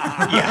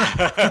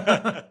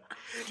 Yeah.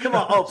 Come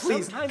on. Oh,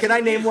 please. Can I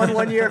name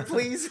one year,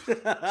 please?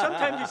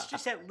 Sometimes it's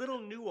just that little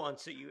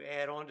nuance that you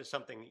add on to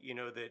something,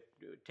 that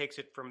takes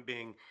it from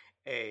being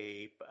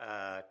a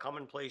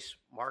commonplace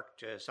mark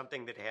to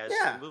something that has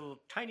a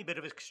little tiny bit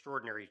of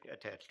extraordinary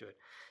attached to it.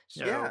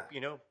 So,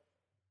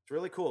 it's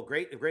really cool.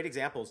 Great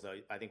examples, though.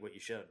 I think what you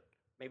showed.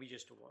 Maybe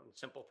just one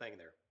simple thing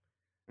there.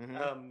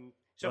 Mm-hmm.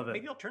 So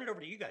maybe I'll turn it over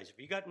to you guys. Have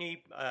you got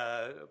any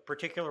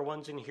particular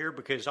ones in here?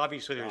 Because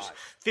obviously there's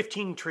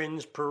 15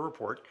 trends per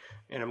report,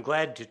 and I'm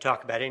glad to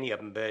talk about any of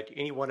them, but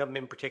any one of them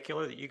in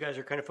particular that you guys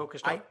are kind of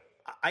focused on?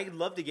 I'd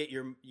love to get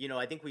your,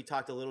 I think we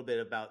talked a little bit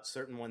about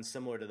certain ones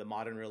similar to the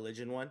modern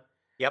religion one.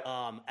 Yep.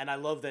 And I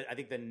love that. I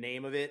think the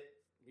name of it,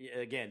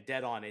 again,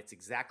 dead on. It's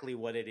exactly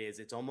what it is.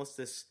 It's almost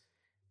this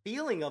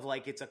feeling of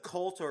like it's a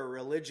cult or a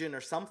religion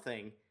or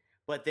something,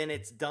 but then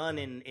it's done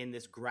in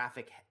this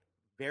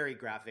very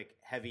graphic,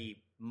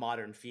 heavy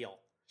modern feel.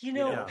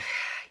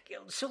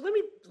 So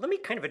let me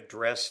kind of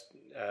address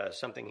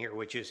something here,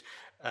 which is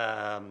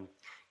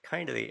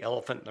kind of the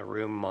elephant in the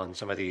room on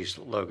some of these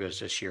logos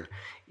this year,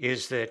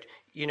 is that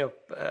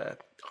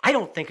I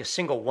don't think a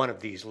single one of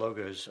these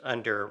logos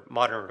under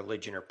modern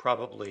religion are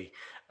probably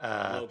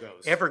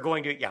logos ever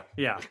going to.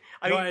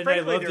 I love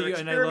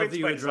that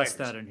you addressed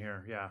that in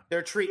here. Yeah,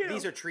 they're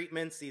these are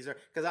treatments. These are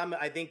because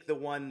I think the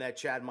one that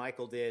Chad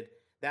Michael did.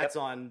 That's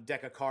on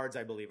Deck of Cards,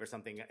 I believe, or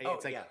something.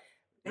 It's like,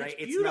 right?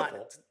 It's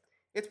beautiful.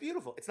 It's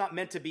beautiful. It's not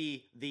meant to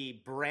be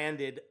the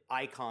branded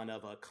icon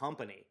of a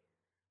company.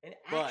 And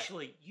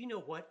actually, you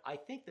know what? I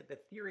think that the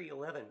Theory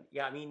 11,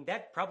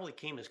 that probably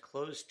came as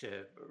close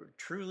to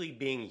truly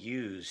being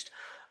used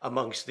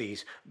amongst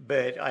these.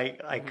 But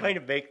I kind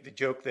of make the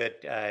joke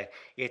that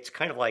it's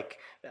kind of like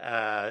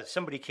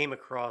somebody came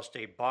across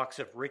a box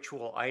of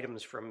ritual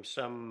items from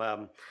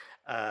some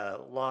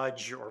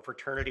lodge or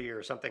fraternity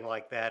or something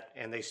like that,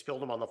 and they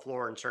spilled them on the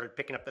floor and started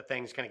picking up the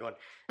things, kind of going,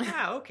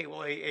 okay,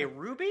 well, a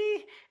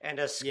ruby and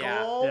a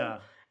skull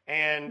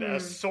and a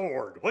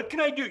sword. What can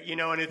I do?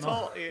 And it's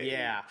all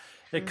it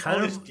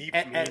kind of deep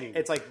meaning.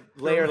 It's like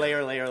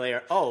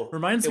layer. Oh,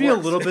 reminds me a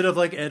little bit of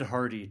like Ed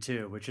Hardy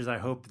too, which is I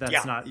hope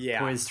that's not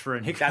poised for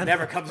any. That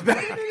never comes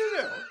back.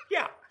 No.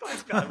 Yeah, I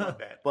love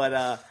that. But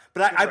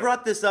I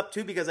brought this up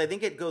too because I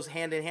think it goes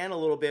hand in hand a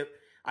little bit.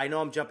 I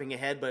know I'm jumping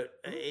ahead, but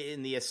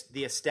in the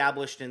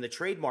established and the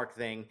trademark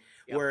thing,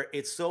 where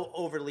it's so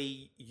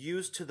overly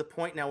used to the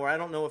point now where I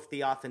don't know if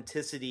the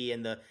authenticity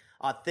and the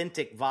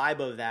authentic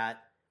vibe of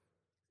that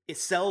it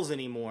sells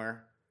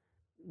anymore,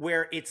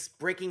 where it's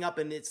breaking up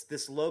and it's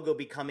this logo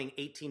becoming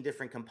 18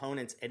 different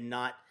components and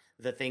not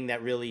the thing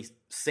that really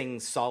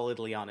sings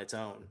solidly on its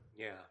own.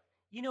 Yeah.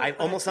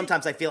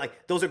 Sometimes I feel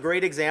like those are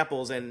great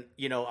examples, and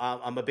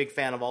I'm a big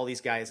fan of all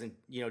these guys, and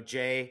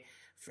Jay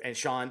and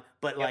Sean,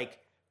 but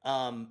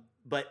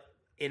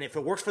and if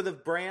it works for the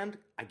brand,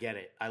 I get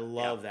it. I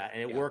love that,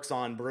 and it works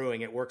on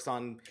brewing. It works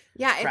on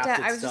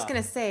I was just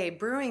gonna say,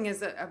 brewing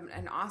is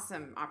an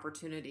awesome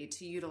opportunity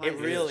to utilize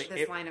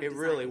this line of design. It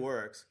really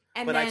works.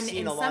 And but then I've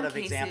seen a lot of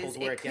examples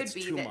where it gets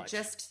too much.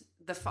 Just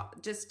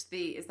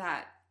the is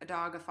that a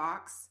dog, a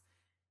fox?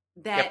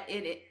 That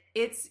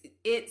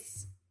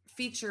it's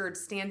featured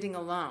standing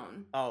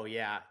alone. Oh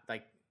yeah,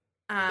 like.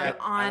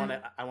 On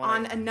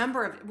a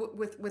number of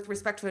with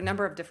respect to a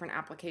number of different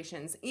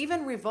applications,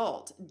 even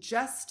Revolt,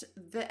 just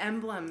the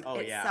emblem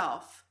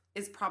itself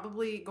is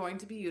probably going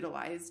to be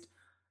utilized.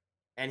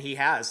 And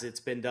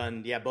it's been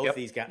done. Yeah, both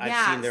these guys.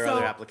 I've seen their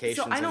other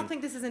applications. So I don't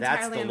think this is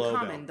entirely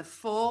uncommon. The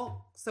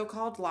full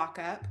so-called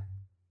lockup,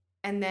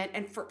 and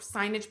for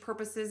signage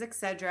purposes,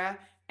 etc.,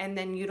 and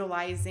then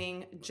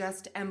utilizing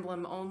just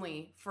emblem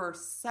only for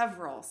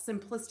several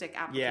simplistic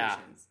applications. Yeah.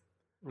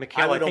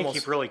 Mikhail, I think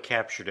you've really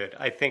captured it.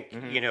 I think,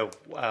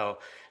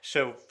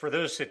 so for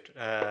those that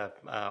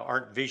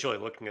aren't visually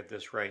looking at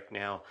this right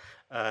now,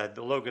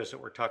 the logos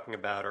that we're talking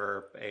about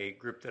are a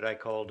group that I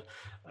called,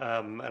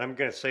 and I'm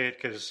going to say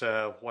it because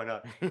why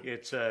not?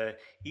 It's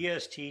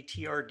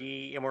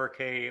ESTTRD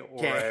MRK,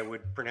 or I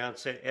would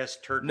pronounce it S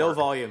Turdmark. No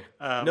volume,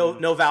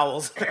 no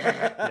vowels.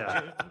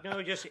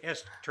 No, just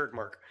S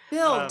Turdmark.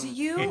 Bill, do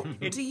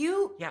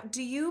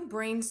you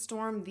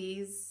brainstorm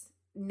these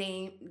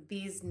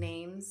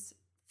names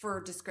for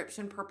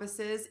description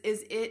purposes?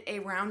 Is it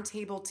a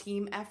roundtable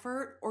team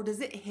effort, or does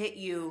it hit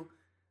you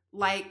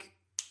like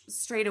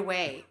straight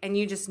away and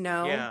you just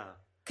know? Yeah.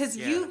 Because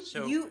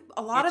a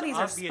lot of these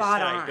are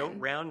spot on. I don't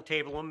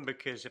roundtable them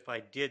because if I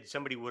did,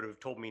 somebody would have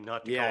told me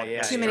not to call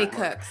it. Too many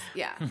cooks.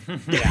 Yeah.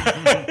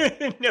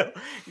 No.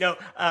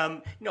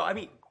 I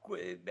mean,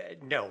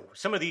 no.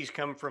 Some of these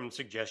come from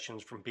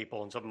suggestions from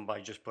people, and some of them I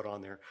just put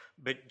on there.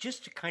 But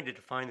just to kind of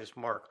define this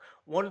mark,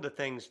 one of the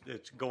things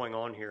that's going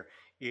on here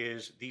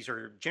is these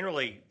are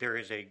generally, there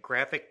is a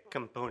graphic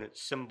component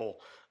symbol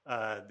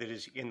that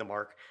is in the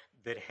mark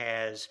that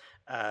has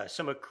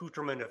some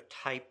accoutrement of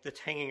type that's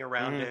hanging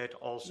around it.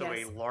 Also,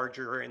 a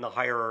larger in the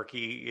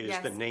hierarchy is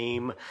the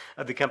name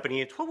of the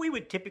company. It's what we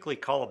would typically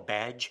call a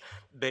badge.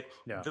 But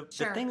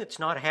the thing that's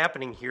not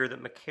happening here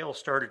that Mikhail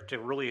started to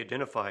really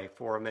identify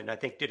for him, and I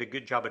think did a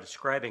good job of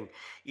describing,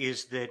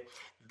 is that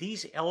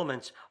these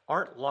elements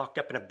aren't locked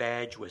up in a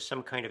badge with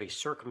some kind of a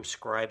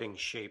circumscribing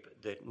shape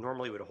that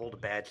normally would hold a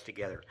badge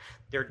together.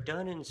 They're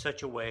done in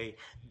such a way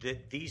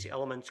that these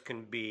elements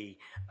can be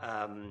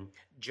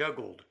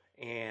juggled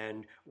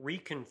and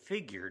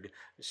reconfigured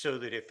so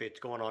that if it's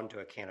going on to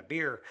a can of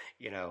beer,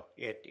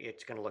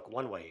 it's going to look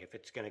one way. If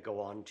it's going to go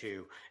on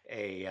to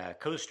a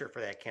coaster for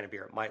that can of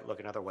beer, it might look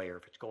another way. Or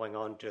if it's going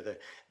on to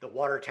the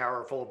water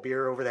tower full of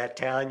beer over that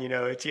town,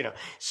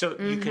 so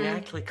you can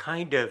actually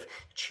kind of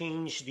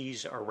change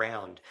these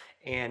around.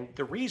 And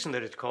the reason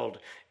that it's called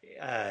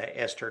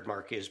S-turd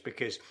mark is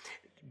because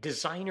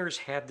designers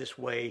have this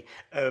way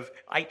of,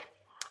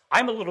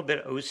 I'm a little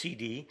bit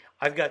OCD.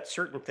 I've got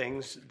certain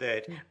things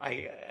that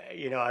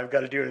I've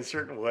got to do in a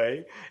certain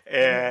way,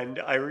 and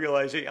I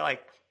realize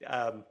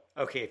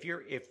okay,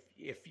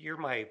 if you're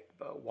my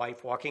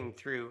wife walking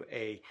through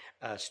a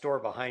store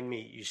behind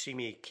me, you see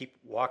me keep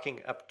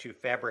walking up to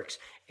fabrics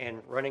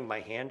and running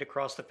my hand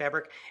across the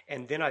fabric,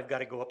 and then I've got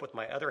to go up with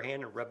my other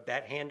hand and rub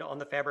that hand on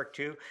the fabric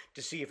too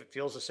to see if it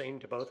feels the same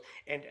to both.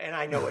 And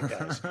I know it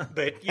does, but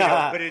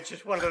but it's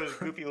just one of those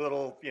goofy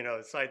little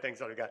side things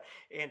that I've got.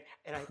 And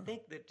I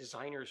think that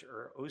designers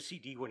are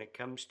OCD when it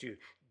comes to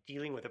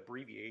dealing with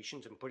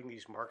abbreviations and putting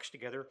these marks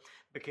together,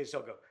 because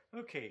they'll go,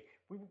 okay,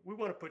 we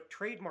want to put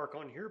trademark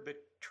on here, but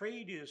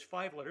trade is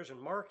 5 letters and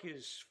mark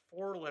is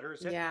 4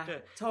 letters.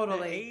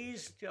 Totally.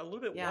 A's a little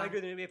bit wider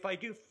than if I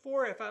do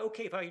 4. If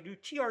I do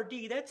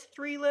TRD, that's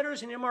 3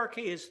 letters, and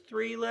MRK is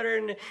 3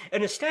 letters,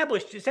 and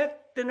established, is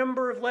that the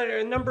number of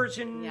numbers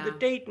in the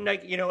date, and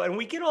and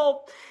we get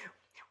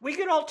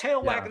all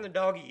tail wagging the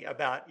doggy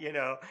about,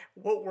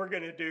 what we're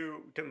going to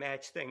do to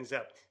match things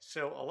up.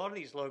 So a lot of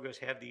these logos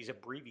have these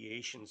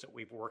abbreviations that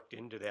we've worked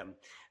into them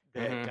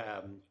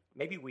that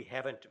maybe we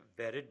haven't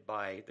vetted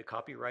by the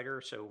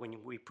copywriter. So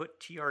when we put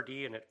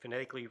TRD and it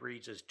phonetically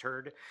reads as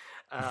turd,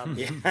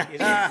 is it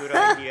a good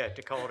idea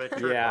to call it a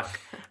turd mark?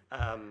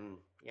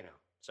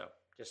 So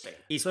just saying.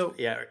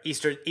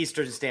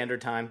 Eastern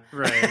Standard Time.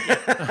 Right.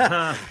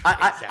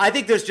 I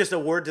think there's just a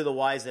word to the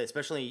wise that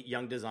especially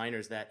young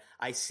designers that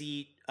I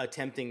see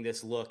attempting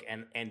this look,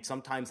 and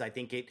sometimes I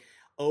think it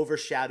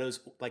overshadows,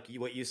 like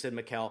what you said,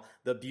 Mikhail,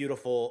 the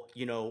beautiful,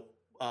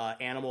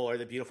 animal or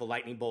the beautiful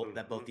lightning bolt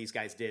that both these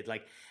guys did.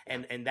 Like,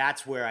 and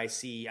that's where I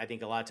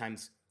think a lot of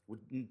times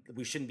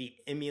we shouldn't be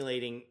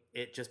emulating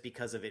it just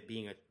because of it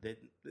being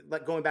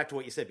like going back to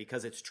what you said,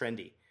 because it's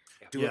trendy.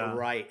 Do it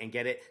right and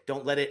get it.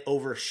 Don't let it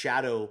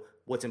overshadow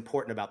what's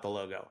important about the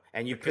logo.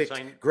 And you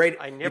picked great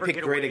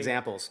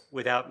examples.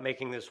 Without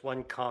making this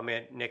one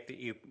comment, Nick, that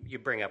you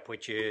bring up,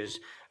 which is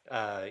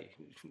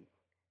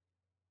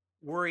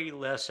worry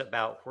less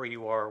about where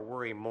you are,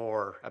 worry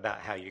more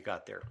about how you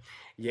got there.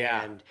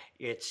 Yeah. And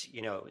it's,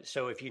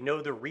 so if you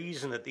know the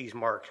reason that these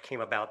marks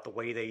came about the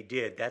way they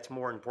did, that's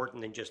more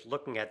important than just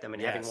looking at them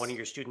and having one of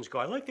your students go,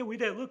 I like the way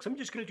that looks, I'm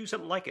just going to do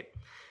something like it.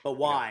 But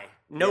why?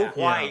 Know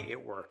why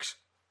it works.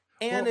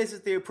 And is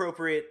it the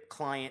appropriate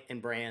client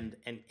and brand,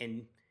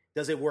 and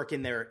does it work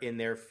in their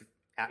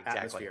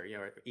atmosphere,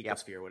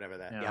 ecosphere, whatever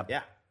that?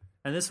 Yeah.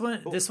 And this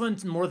one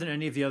more than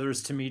any of the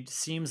others to me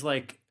seems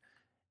like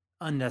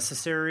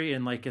unnecessary,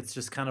 and like it's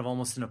just kind of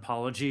almost an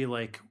apology.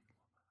 Like,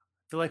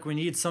 I feel like we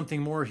need something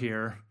more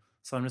here,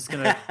 so I'm just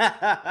gonna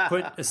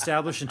put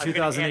established in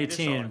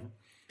 2018.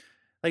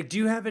 Like, do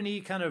you have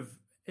any kind of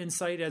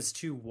insight as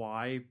to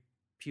why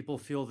people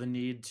feel the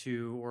need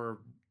to or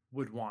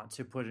would want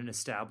to put an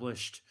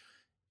established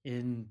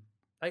in?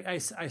 I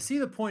see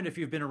the point if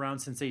you've been around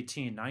since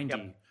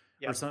 1890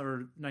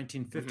 or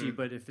 1950,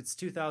 but if it's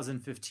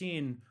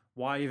 2015,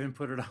 why even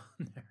put it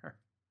on there?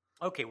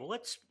 Okay, well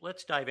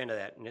let's dive into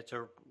that, and it's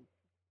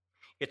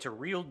a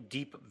real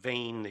deep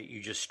vein that you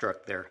just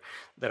struck there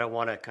that I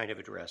want to kind of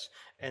address,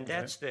 and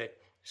that's that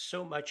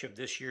so much of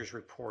this year's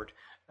report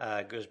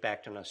goes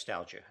back to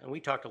nostalgia, and we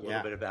talked a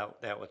little bit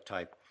about that with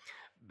type,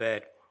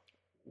 but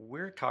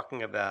we're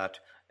talking about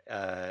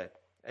a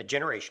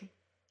generation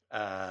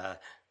that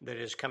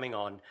is coming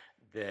on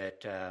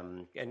that,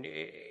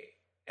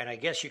 and I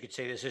guess you could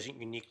say this isn't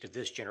unique to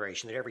this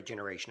generation, that every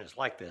generation is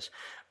like this,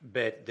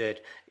 but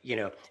that,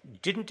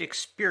 didn't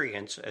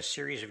experience a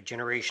series of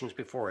generations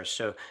before us.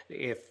 So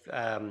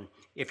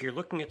if you're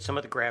looking at some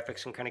of the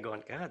graphics and kind of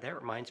going, God,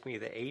 that reminds me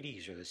of the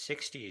 80s or the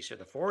 60s or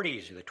the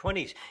 40s or the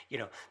 20s,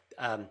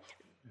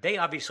 they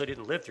obviously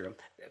didn't live through them.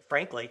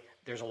 Frankly,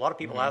 there's a lot of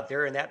people out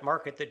there in that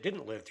market that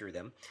didn't live through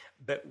them,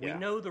 but we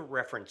know the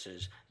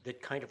references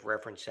that kind of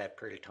reference that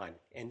period of time.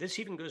 And this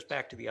even goes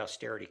back to the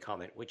austerity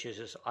comment, which is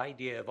this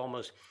idea of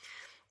almost,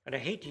 and I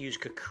hate to use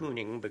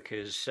cocooning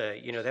because,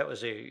 that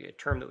was a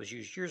term that was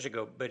used years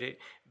ago, but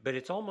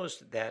it's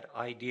almost that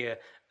idea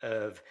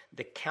of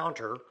the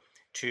counter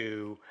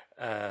to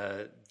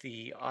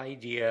the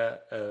idea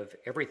of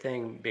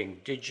everything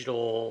being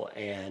digital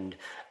and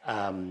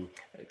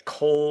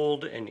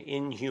cold and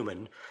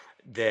inhuman,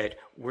 that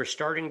we're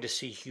starting to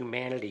see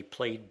humanity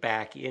played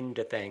back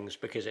into things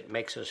because it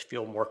makes us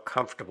feel more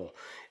comfortable.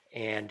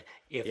 And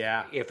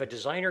if a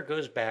designer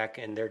goes back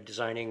and they're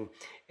designing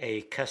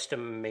a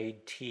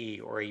custom-made tee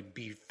or a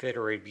befit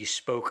or a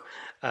bespoke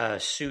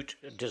suit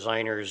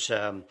designer's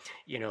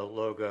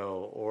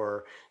logo,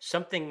 or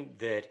something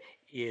that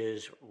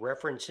is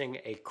referencing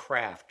a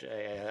craft,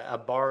 a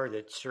bar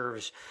that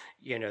serves,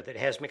 that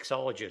has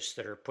mixologists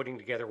that are putting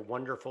together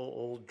wonderful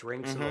old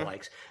drinks and the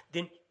likes,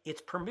 then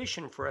it's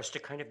permission for us to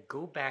kind of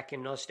go back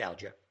in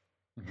nostalgia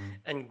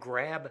and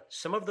grab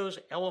some of those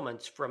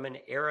elements from an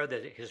era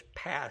that has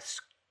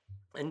passed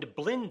and to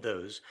blend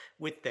those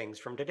with things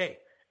from today.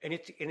 And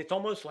it's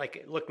almost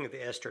like looking at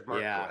the Esther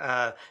Mark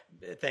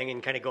thing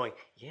and kind of going,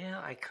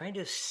 I kind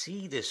of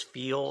see this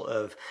feel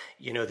of,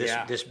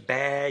 this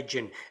badge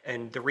and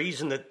the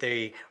reason that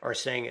they are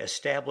saying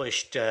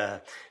established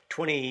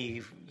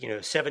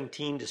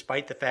 2017,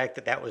 despite the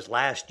fact that was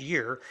last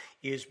year,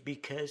 is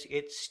because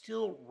it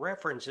still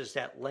references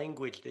that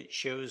language that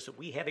shows that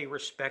we have a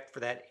respect for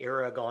that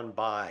era gone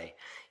by.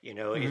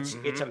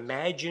 It's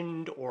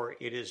imagined, or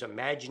it is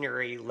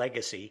imaginary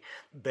legacy,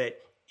 but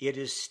it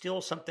is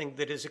still something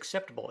that is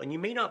acceptable. And you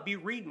may not be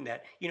reading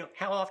that.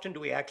 How often do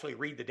we actually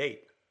read the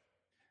date?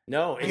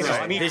 No,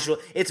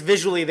 it's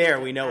visually there.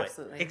 We know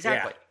Absolutely. it.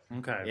 Exactly. Yeah.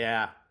 Okay.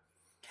 Yeah.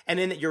 And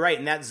then you're right,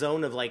 in that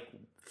zone of like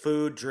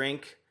food,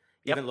 drink,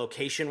 even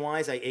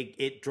location-wise,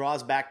 it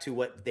draws back to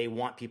what they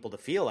want people to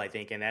feel, I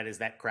think, and that is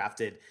that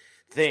crafted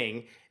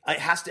thing. It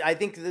has to. I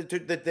think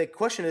the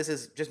question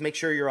is just make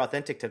sure you're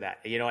authentic to that.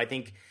 I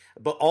think,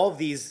 but all of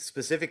these,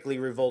 specifically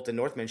Revolt and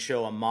Northman,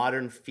 show a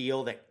modern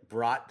feel that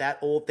brought that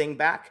old thing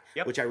back,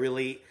 which I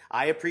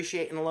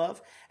appreciate and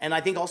love. And I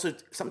think also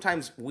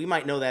sometimes we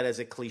might know that as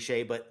a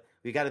cliche, but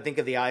we got to think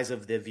of the eyes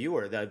of the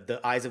viewer,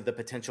 the eyes of the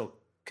potential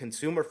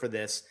consumer for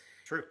this.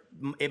 True.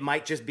 It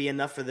might just be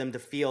enough for them to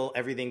feel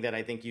everything that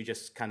I think you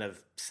just kind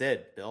of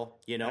said, Bill.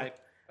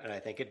 And I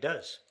think it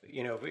does.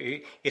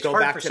 It's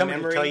hard for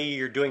somebody to tell you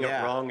you're doing it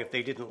wrong if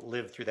they didn't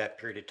live through that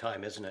period of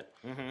time, isn't it?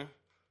 Mm-hmm.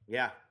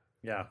 Yeah.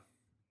 Yeah.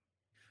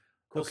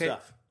 Cool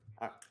stuff.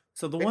 All right.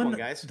 So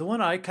the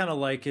one I kind of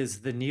like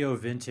is the neo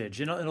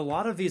vintage, and a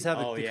lot of these have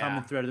the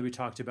common thread that we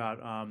talked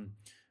about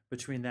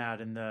between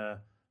that and the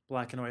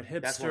black and white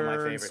hipster. That's one of my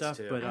favorites stuff.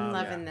 Too. But I'm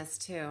loving this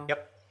too.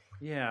 Yep.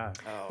 Yeah.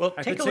 Oh. Well,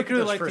 I take a look at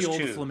particularly those like the first old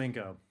two.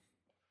 flamingo.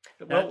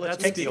 Well,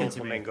 let's take the old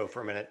flamingo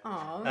for a minute.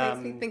 Oh, makes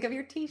me think of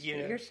your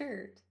T-shirt, your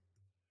shirt.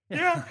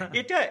 Yeah,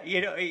 it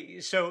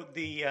does. So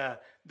the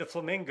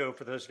flamingo,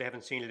 for those that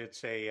haven't seen it,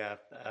 it's a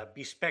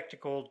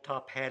bespectacled,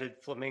 top-hatted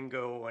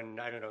flamingo, and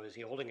I don't know, is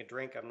he holding a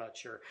drink? I'm not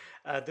sure.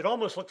 That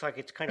almost looks like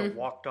it's kind of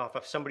walked off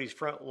of somebody's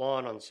front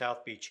lawn on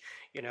South Beach.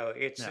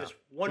 It's this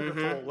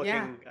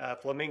wonderful-looking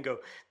flamingo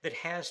that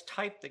has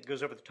type that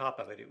goes over the top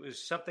of it. It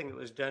was something that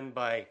was done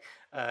by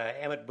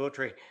Amit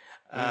Botre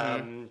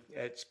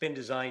at Spin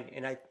Design,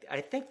 and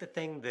I think the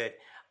thing that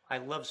I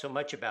love so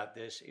much about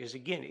this is,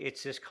 again,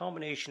 it's this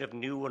combination of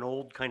new and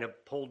old kind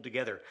of pulled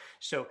together.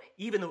 So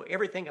even though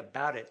everything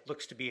about it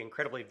looks to be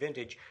incredibly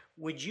vintage,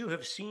 would you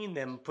have seen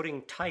them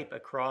putting type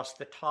across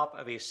the top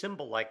of a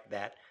symbol like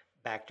that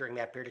back during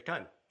that period of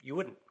time? You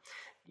wouldn't.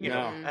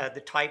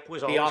 The type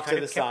was always off kind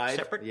to of the kept side.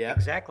 separate. Yep.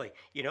 Exactly.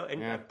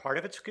 And part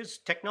of it's because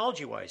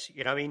technology-wise,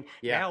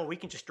 now we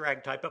can just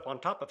drag type up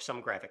on top of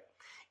some graphic.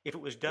 If it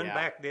was done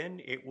back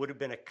then, it would have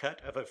been a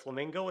cut of a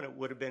flamingo, and it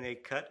would have been a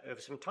cut of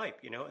some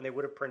type, and they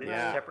would have printed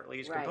it separately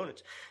as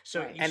components.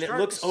 So and it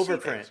looks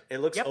overprint. It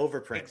looks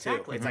overprint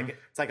exactly. too.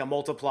 It's like a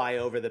multiply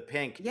over the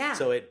pink. Yeah.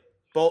 So it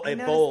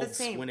bolds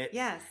when it,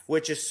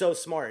 which is so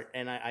smart,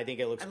 and I think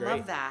it looks great. I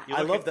love that.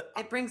 I love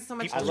it brings so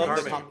much. I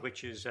love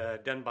which is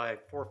done by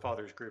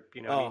Forefathers Group.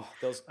 They are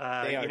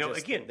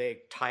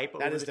type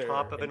over the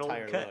top of an old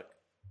cut. Look.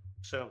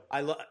 So I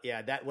love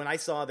that when I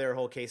saw their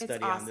whole case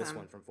study on this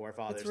one from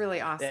Forefathers, it's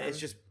really awesome. It's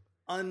just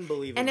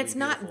unbelievable, and it's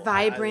not beautiful.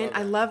 vibrant.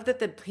 I love that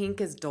the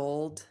pink is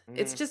dulled.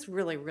 It's just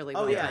really, really.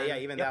 Oh well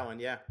even that one,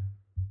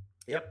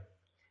 Yep.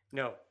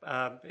 No,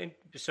 and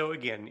so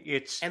again,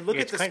 it's and look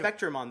at the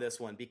spectrum on this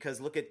one, because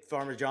look at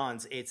Farmer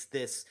John's. It's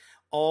this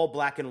all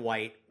black and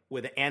white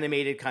with an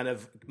animated kind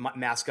of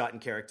mascot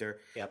and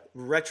character. Yep.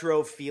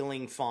 Retro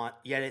feeling font,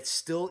 yet it's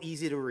still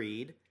easy to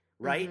read,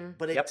 right?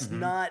 But it's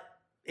not.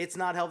 It's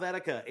not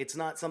Helvetica. It's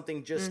not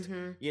something just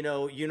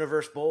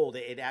universe bold.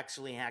 It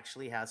actually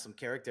has some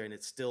character, and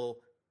it's still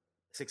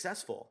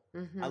successful.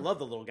 I love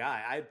the little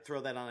guy. I'd throw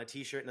that on a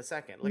T-shirt in a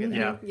second. Look at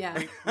that.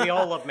 Yeah. We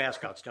all love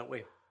mascots, don't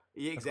we?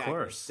 Exactly. Of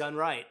course. Done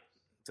right.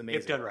 It's amazing.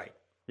 If done right.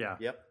 Yeah.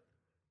 Yep.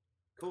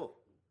 Cool.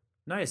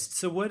 Nice.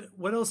 So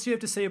what else do you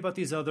have to say about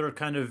these other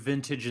kind of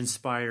vintage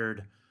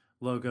inspired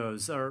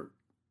logos? Or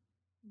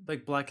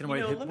like black and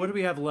white. What do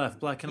we have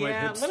left? Black and white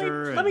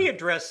hipster. Let me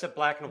address the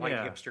black and white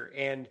hipster.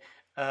 And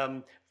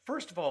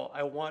first of all,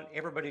 I want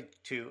everybody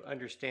to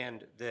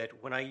understand that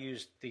when I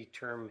use the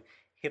term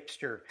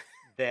hipster,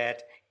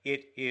 that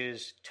it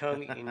is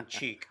tongue in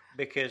cheek.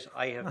 because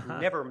I have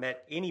never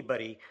met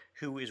anybody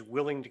who is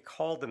willing to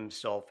call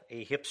themselves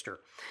a hipster.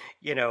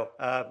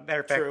 Matter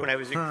of fact, when I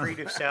was at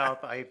Creative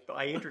South, I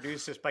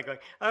introduced this by going,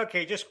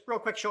 okay, just real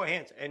quick, show of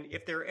hands. And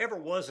if there ever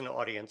was an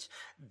audience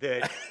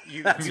that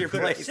you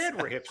could have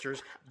said were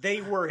hipsters,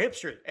 they were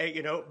hipsters,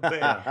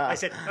 But I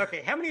said,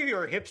 okay, how many of you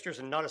are hipsters?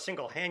 And not a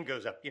single hand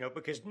goes up,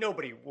 because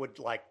nobody would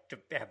like to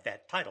have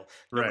that title.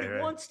 Nobody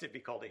wants to be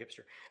called a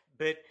hipster.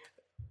 But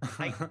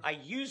I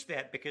use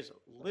that because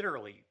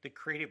literally the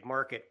creative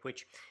market,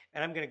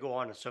 and I'm going to go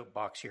on a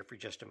soapbox here for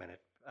just a minute.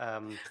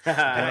 And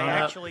I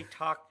actually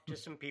talked to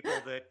some people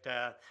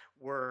that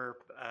were,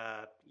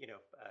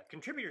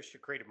 contributors to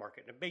creative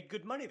market and made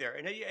good money there.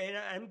 And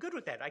I'm good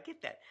with that. I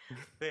get that.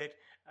 But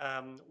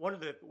one of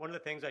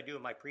the things I do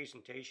in my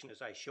presentation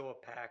is I show a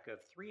pack of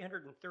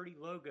 330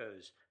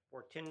 logos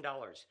for $10.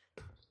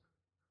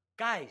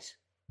 Guys,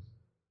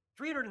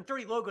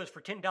 330 logos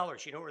for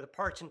 $10, or the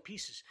parts and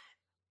pieces.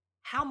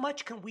 How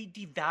much can we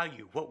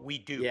devalue what we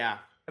do? Yeah.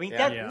 I mean,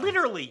 that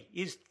literally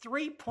is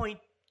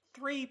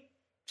 3.3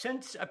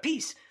 cents a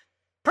piece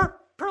per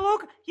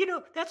logo.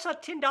 That's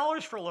not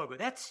 $10 for a logo.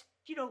 That's,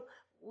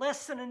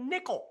 less than a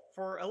nickel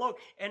for a logo.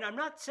 And I'm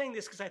not saying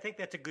this because I think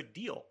that's a good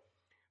deal.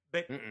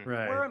 But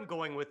where I'm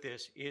going with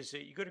this is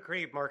that you go to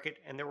Creative Market,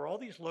 and there were all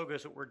these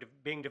logos that were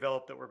being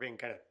developed that were being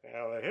kind of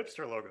a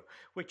hipster logo,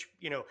 which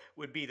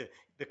would be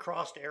the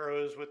crossed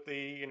arrows with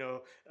the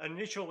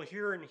initial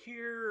here and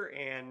here,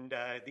 and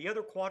the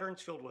other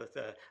quadrants filled with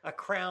a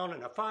crown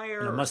and a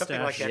fire or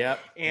something like that. Yep.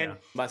 And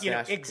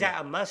mustache.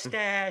 A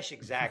mustache,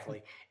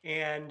 exactly.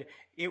 And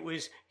it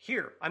was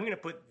here. I'm going to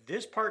put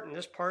this part and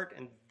this part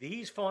and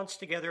these fonts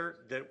together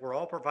that were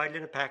all provided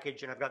in a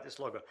package, and I've got this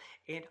logo.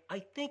 And I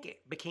think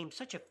it became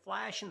such a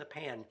flash in the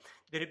pan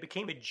that it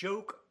became a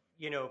joke,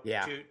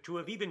 to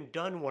have even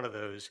done one of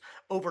those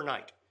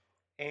overnight.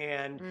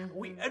 And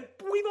we've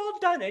all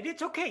done it.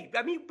 It's okay.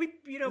 I mean,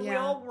 we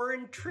all were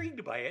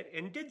intrigued by it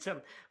and did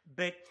some.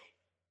 But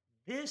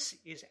this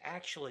is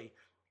actually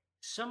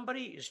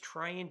somebody is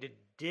trying to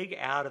dig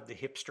out of the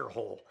hipster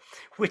hole,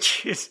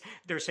 which is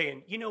they're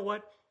saying, you know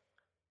what?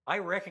 I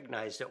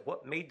recognize that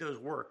what made those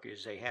work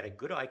is they had a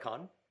good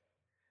icon.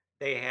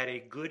 They had a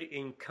good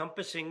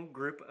encompassing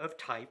group of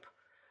type.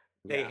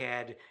 They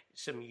had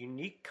some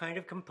unique kind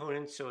of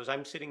components. So as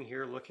I'm sitting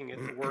here looking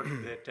at the work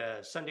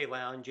that Sunday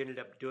Lounge ended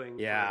up doing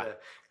for the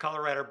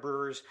Colorado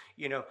Brewers,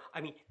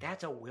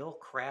 that's a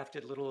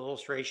well-crafted little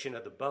illustration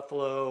of the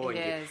buffalo.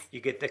 And you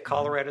get the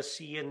Colorado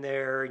Sea in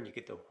there, and you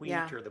get the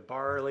wheat or the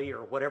barley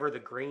or whatever the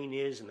grain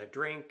is in the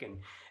drink.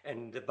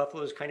 And the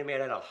buffalo is kind of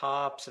made out of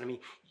hops. And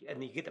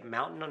and you get the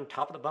mountain on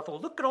top of the buffalo.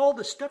 Look at all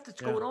the stuff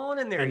that's going on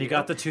in there. And you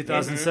got the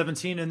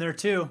 2017 in there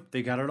too.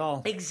 They got it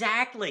all.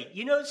 Exactly.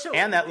 So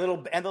and the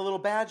little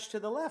badge to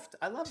the left.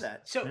 I love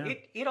that. So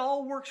it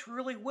all works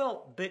really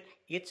well, but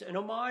it's an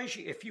homage,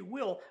 if you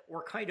will.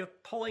 We're kind of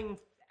pulling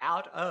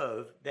out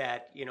of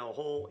that,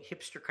 whole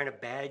hipster kind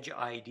of badge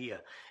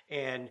idea.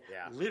 And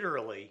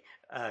literally,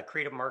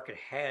 Creative Market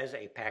has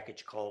a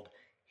package called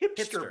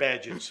Hipster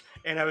badges,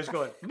 and I was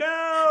going,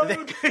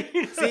 no.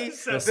 See,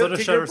 so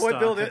to your point,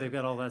 Bill, they've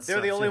got all that. They're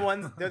the only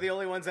ones. They're the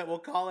only ones that will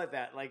call it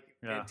that,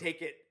 and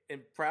take it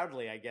and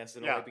proudly, I guess,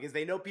 in a way, because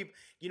they know people.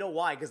 You know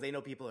why? Because they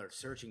know people are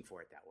searching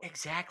for it that way.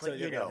 Exactly.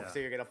 So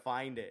you're gonna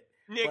find it.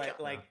 Nick,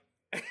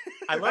 but,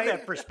 I love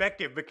that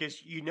perspective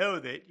because you know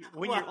that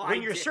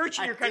when you're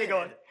searching, you're kind of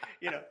going,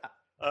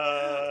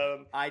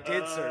 I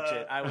did search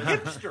it. I was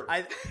hipster.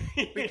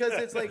 Because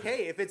it's like,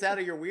 hey, if it's out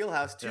of your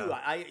wheelhouse too,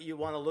 you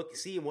want to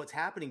see what's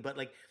happening. But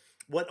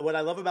what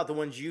I love about the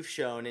ones you've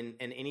shown, and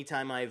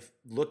anytime I've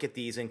look at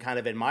these and kind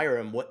of admire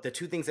them, the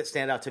two things that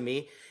stand out to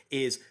me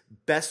is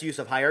best use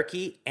of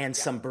hierarchy and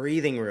some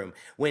breathing room.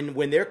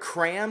 When they're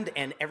crammed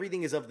and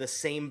everything is of the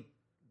same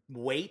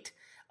weight,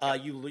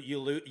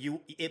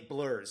 it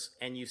blurs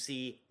and you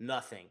see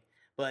nothing.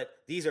 But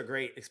these are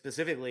great.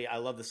 Specifically, I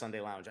love the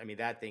Sunday Lounge. I mean,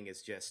 that thing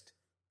is just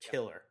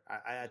killer.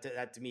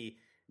 That to me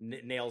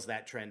nails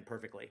that trend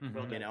perfectly.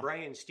 Well,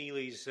 Brian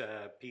Steely's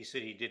piece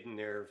that he did in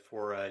there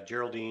for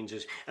Geraldine's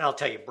is, and I'll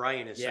tell you,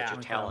 Brian is such a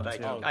talent.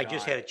 I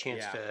just had a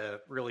chance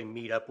to really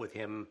meet up with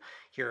him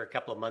here a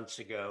couple of months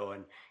ago,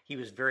 and he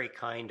was very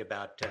kind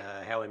about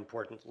how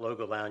important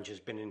Logo Lounge has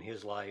been in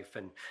his life,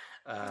 and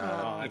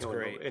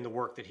in the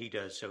work that he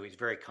does. So he's a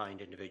very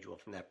kind individual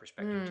from that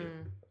perspective too.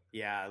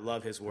 Yeah, I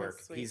love his work.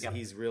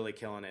 He's really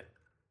killing it.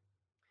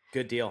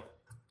 Good deal.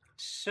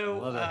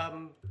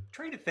 So,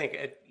 trying to think,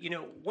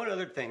 one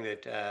other thing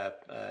that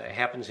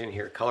happens in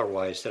here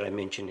color-wise that I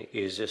mentioned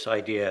is this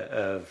idea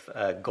of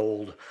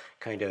gold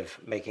kind of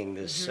making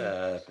this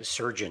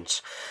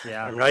resurgence.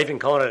 Yeah. I'm not even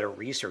calling it a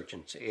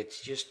resurgence.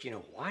 It's just,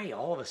 why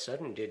all of a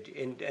sudden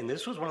and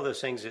this was one of those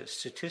things that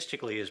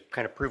statistically is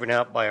kind of proven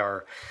out by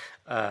our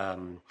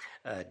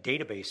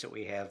database that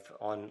we have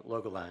on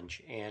Logo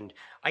Lounge. And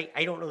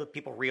I don't know that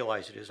people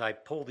realize it. As I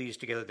pull these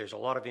together, there's a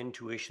lot of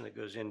intuition that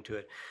goes into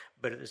it.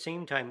 But at the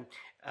same time,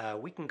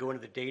 we can go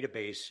into the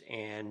database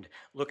and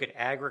look at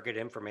aggregate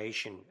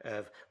information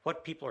of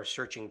what people are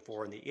searching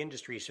for and the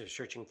industries they're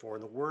searching for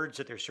and the words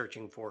that they're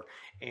searching for,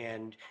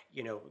 and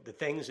the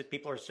things that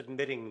people are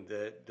submitting,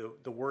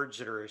 the words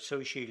that are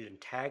associated and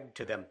tagged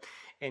to them.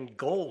 And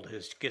gold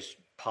has just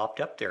popped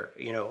up there,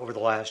 over the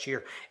last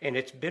year. And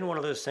it's been one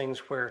of those things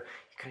where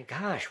kind of,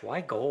 gosh, why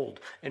gold?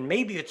 And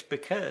maybe it's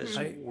because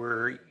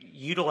we're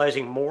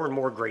utilizing more and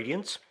more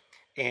gradients.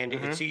 And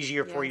it's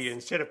easier for you,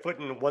 instead of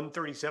putting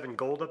 137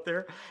 gold up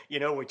there,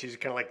 which is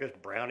kind of like this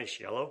brownish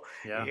yellow,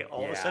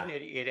 all of a sudden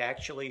it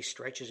actually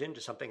stretches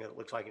into something that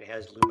looks like it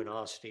has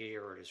luminosity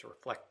or it is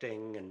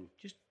reflecting and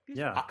just.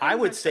 I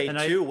would say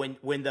too,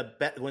 when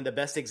the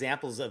best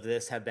examples of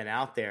this have been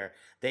out there,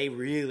 they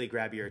really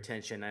grab your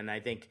attention. And I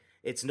think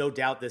it's no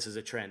doubt this is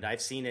a trend.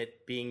 I've seen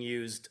it being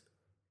used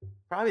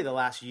probably the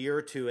last year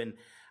or two. And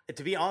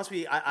to be honest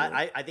with you,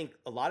 I think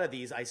a lot of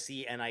these I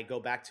see, and I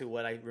go back to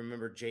what I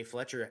remember Jay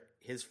Fletcher,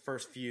 his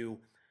first few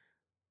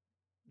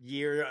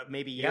year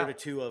or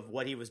two of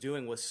what he was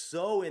doing was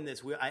so in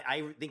this.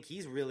 I think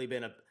he's really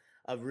been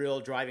a real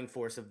driving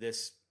force of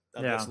this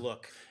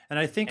look. And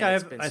I think I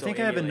have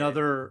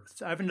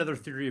another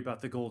theory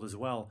about the gold as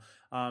well.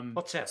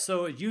 What's that?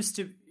 So it used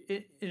to.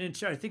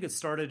 I think it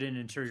started in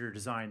interior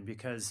design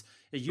because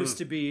it used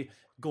to be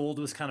gold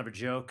was kind of a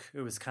joke.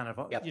 It was kind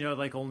of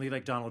like only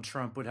like Donald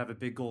Trump would have a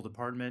big gold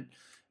apartment.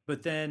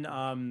 But then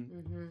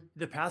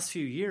the past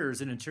few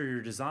years in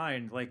interior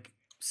design, like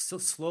so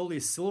slowly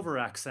silver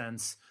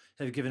accents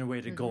have given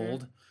way to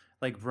gold,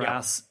 like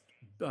brass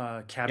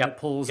cabinet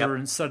pulls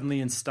are suddenly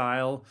in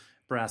style.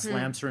 Brass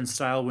lamps are in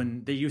style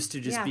when they used to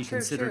just be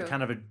considered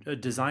kind of a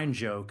design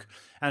joke.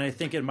 And I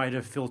think it might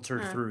have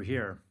filtered through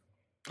here.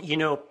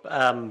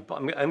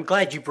 I'm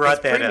glad you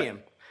brought that premium.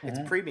 up. It's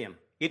premium.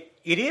 It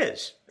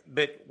is.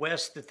 But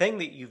Wes, the thing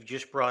that you've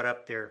just brought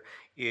up there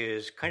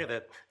is kind of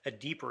a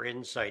deeper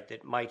insight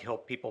that might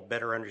help people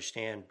better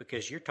understand,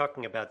 because you're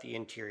talking about the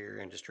interior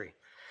industry.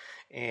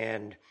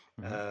 And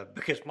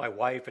because my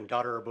wife and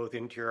daughter are both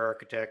interior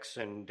architects,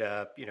 and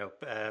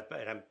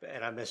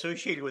I'm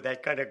associated with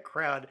that kind of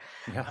crowd.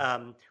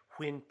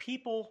 When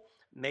people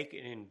make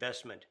an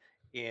investment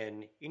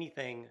in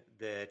anything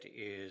that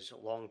is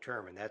long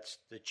term, and that's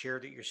the chair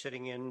that you're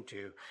sitting in,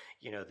 to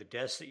the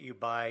desk that you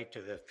buy,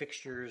 to the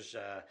fixtures,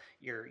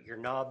 your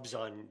knobs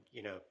on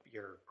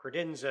your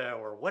credenza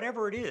or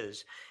whatever it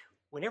is.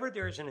 Whenever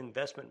there's an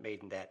investment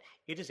made in that,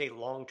 it is a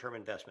long term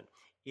investment.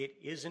 It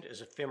isn't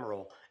as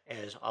ephemeral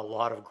as a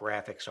lot of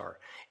graphics are,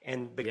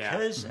 and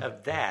because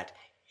of that,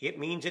 it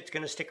means it's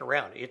going to stick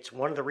around. It's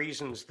one of the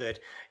reasons that,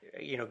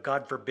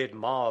 God forbid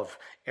mauve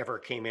ever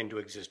came into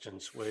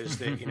existence, was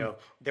that,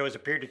 there was a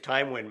period of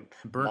time when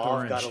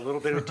mauve got a little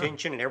bit of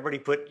attention and everybody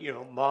put,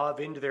 mauve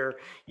into their,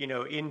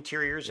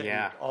 interiors.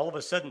 And all of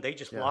a sudden they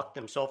just locked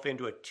themselves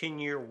into a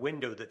 10-year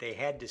window that they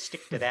had to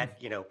stick to that,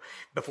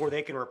 before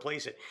they can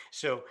replace it.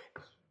 So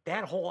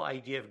that whole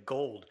idea of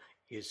gold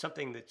is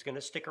something that's going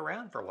to stick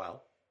around for a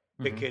while,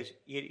 because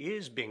it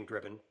is being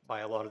driven by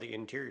a lot of the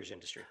interiors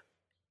industry.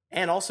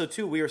 And also,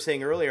 too, we were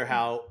saying earlier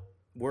how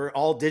we're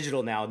all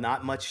digital now.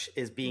 Not much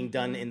is being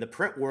done in the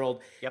print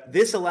world.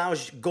 This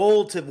allows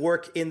gold to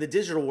work in the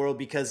digital world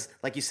because,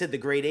 like you said, the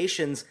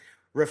gradations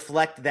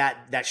reflect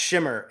that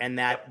shimmer and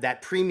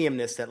that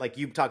premiumness that, like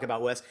you talk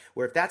about, Wes,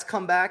 where if that's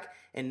come back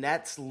and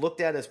that's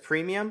looked at as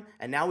premium,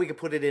 and now we can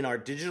put it in our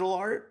digital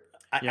art.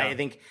 I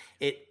think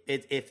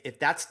if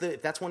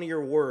that's one of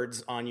your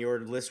words on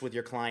your list with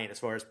your client as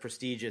far as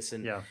prestigious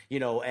and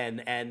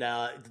and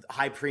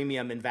high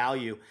premium and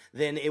value,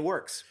 then it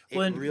works.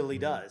 It really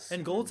does.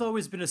 And gold's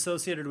always been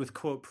associated with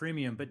quote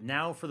premium, but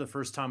now for the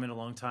first time in a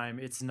long time,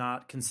 it's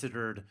not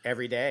considered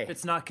every day.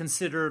 It's not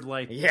considered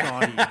like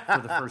gaudy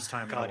for the first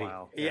time in a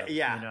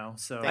while.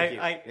 So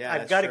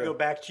I've got to go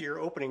back to your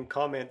opening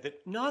comment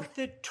that not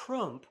that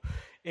Trump.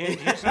 And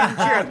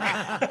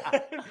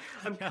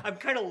I'm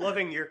kind of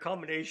loving your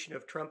combination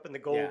of Trump and the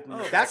gold.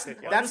 That's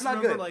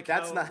not good. Like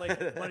that's not. Like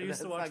when I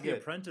used to watch The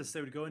Apprentice,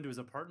 they would go into his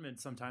apartment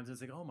sometimes. And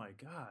it's like, oh my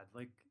god,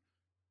 like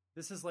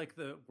this is like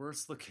the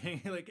worst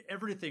looking. Like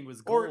everything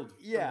was gold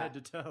from head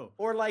to toe.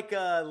 Or like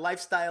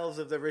lifestyles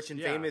of the rich and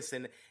famous,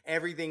 and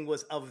everything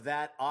was of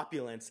that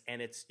opulence.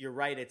 And you're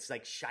right, it's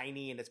like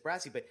shiny and it's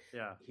brassy. But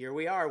here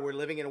we are. We're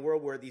living in a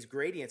world where these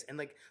gradients, and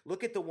like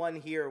look at the one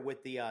here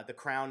with the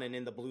crown and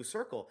in the blue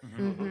circle.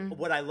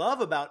 What I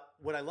love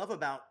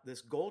about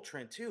this gold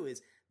trend too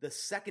is the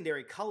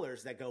secondary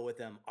colors that go with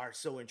them are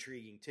so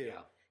intriguing too.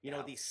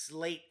 These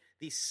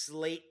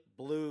slate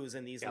blues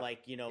and these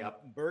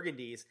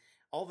burgundies.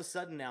 All of a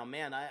sudden now,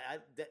 man,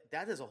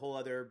 that is a whole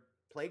other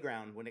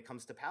playground when it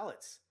comes to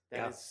palettes.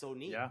 That is so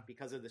neat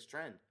because of this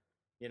trend.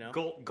 You know,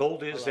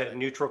 gold is a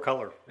neutral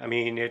color. I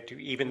mean,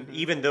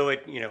 even though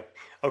it,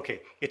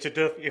 okay, it's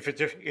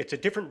a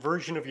different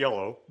version of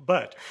yellow,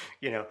 but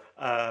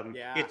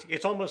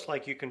it's almost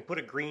like you can put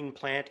a green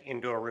plant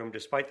into a room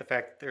despite the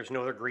fact that there's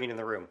no other green in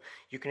the room.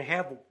 You can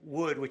have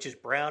wood which is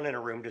brown in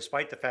a room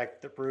despite the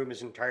fact that the room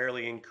is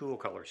entirely in cool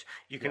colors.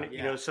 You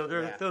can, so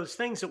there are those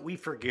things that we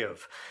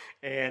forgive,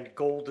 and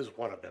gold is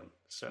one of them.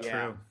 So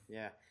true.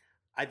 Yeah.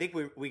 I think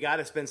we got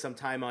to spend some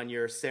time on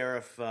your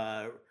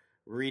serif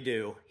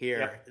redo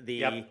here.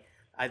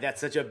 That's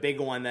such a big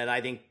one that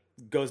I think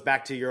goes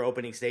back to your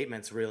opening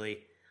statements, really,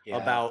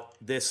 about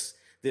this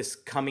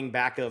coming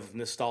back of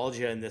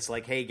nostalgia and this,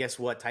 like, hey, guess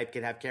what? Type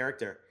can have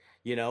character,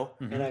 and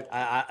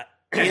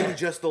in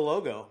just the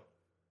logo.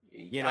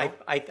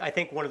 I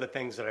think one of the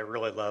things that I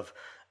really love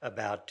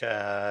about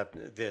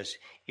this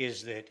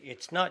is that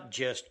it's not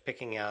just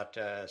picking out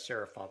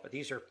serif font, but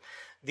these are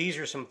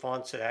some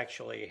fonts that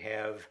actually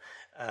have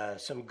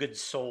some good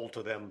soul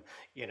to them.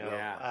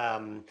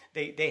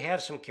 They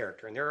have some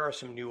character, and there are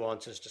some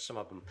nuances to some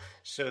of them.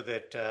 So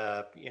that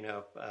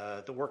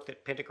the work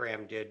that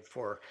Pentagram did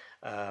for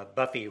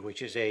Buffy,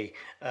 which is I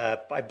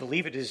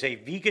believe it is a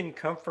vegan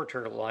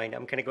comforter line.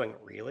 I'm kind of going,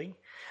 really?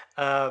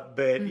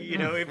 But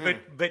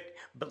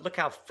look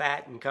how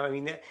fat and I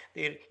mean,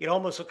 it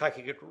almost looked like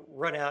you could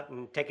run out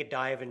and take a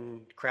dive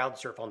and crowd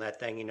surf on that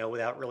thing,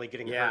 without really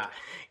getting hurt.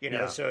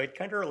 So it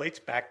kind of relates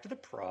back to the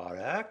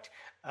product.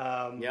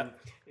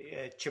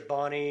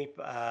 Chobani,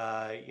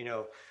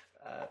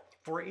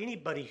 for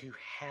anybody who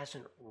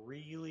hasn't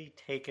really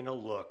taken a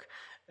look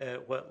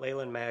at what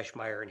Leyland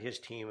Mashmeyer and his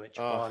team at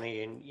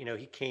Chobani, and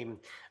he came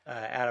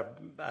out of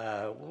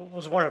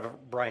was one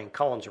of Brian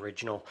Collins'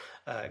 original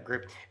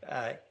group.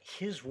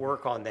 His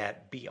work on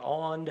that,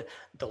 beyond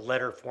the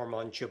letter form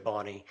on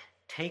Chobani,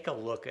 take a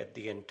look at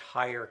the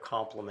entire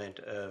complement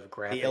of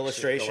graphics, the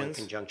illustrations that go in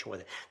conjunction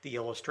with it, the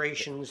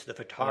illustrations, the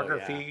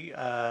photography,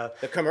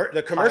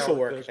 the commercial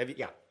work.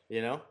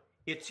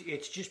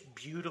 It's just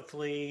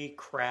beautifully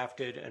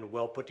crafted and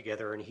well put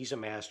together, and he's a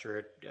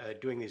master at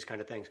doing these kind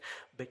of things.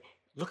 But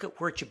look at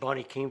where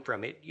Chobani came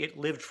from. It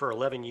lived for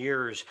 11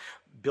 years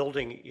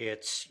building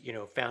its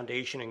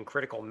foundation and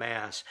critical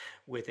mass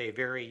with a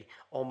very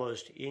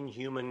almost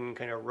inhuman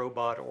kind of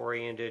robot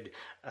oriented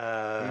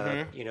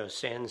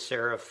sans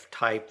serif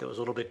type that was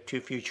a little bit too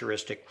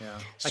futuristic.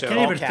 So,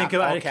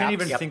 I can't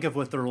even think of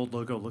what their old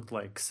logo looked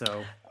like.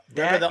 So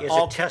that is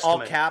a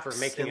testament for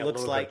making a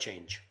logo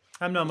change.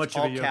 I'm not much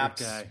of a yogurt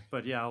guy,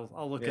 but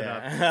I'll look it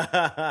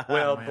up.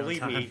 Well,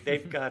 believe me,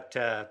 they've got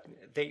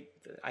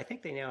I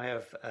think they now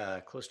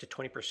have close to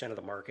 20% of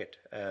the market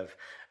of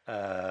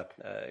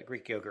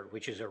Greek yogurt,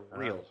 which is a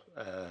real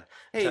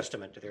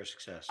testament to their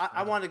success.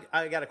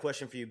 I got a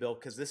question for you, Bill,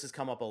 because this has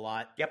come up a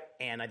lot. Yep.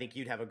 And I think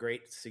you'd have a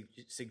great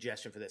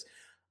suggestion for this.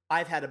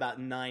 I've had about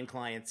 9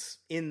 clients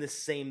in the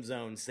same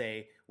zone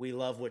say, we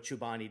love what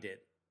Chobani did.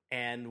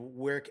 And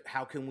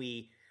how can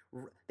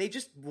they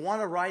just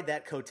want to ride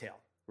that coattail.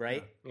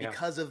 Right? Yeah.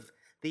 Because of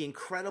the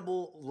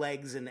incredible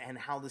legs and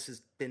how this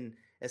has been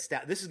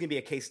established. This is going to be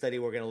a case study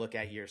we're going to look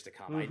at years to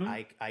come. Mm-hmm.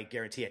 I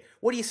guarantee it.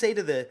 What do you say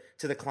to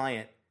the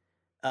client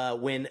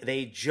when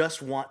they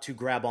just want to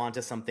grab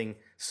onto something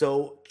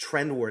so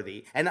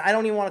trend-worthy? And I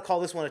don't even want to call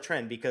this one a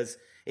trend because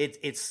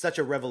it's such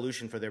a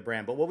revolution for their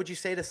brand. But what would you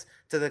say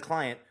to the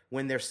client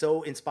when they're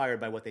so inspired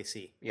by what they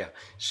see? Yeah.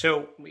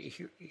 So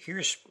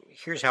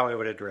here's how I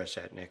would address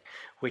that, Nick,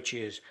 which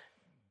is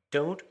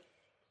don't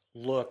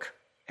look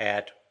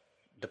at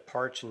the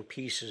parts and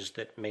pieces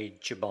that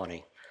made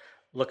Chobani.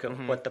 Look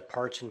at what the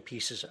parts and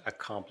pieces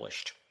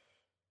accomplished.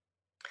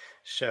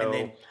 So,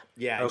 and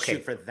then,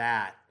 shoot for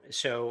that.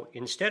 So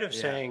instead of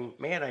saying,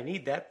 man, I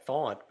need that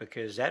font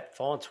because that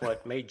font's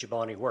what made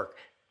Chobani work.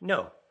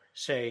 No,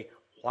 say,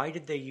 why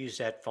did they use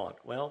that font?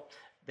 Well,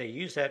 they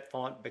use that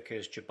font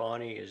because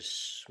Chobani is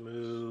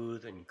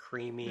smooth and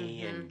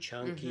creamy and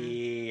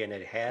chunky, and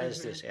it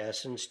has this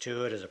essence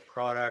to it as a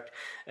product.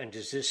 And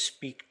does this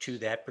speak to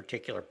that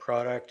particular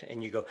product?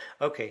 And you go,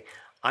 okay,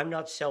 I'm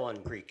not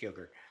selling Greek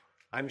yogurt.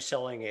 I'm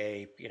selling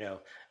a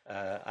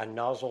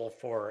nozzle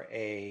for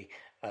a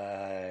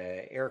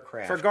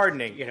aircraft for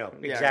gardening.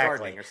 Exactly,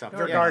 gardening or something.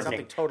 For gardening,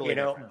 something totally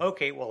different.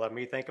 Okay, well, let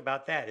me think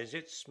about that. Is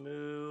it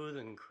smooth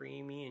and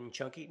creamy and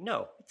chunky?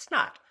 No, it's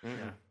not.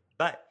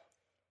 But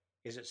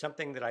is it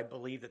something that I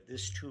believe that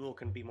this tool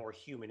can be more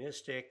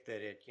humanistic,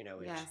 that it's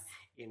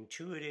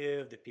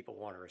intuitive, that people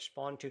want to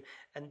respond to?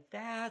 And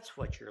that's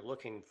what you're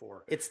looking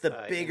for. It's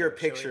the bigger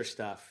picture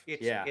stuff.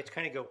 It's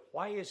kind of go,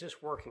 why is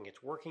this working?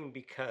 It's working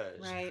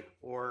because. Right.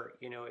 Or,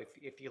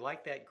 if you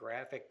like that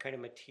graphic kind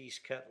of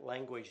Matisse cut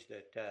language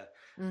that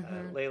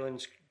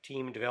Leyland's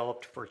team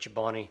developed for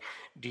Chobani,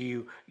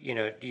 do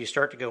you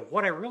start to go,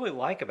 what I really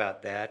like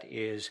about that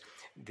is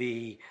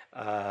the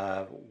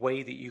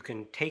way that you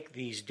can take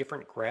these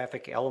different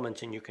graphic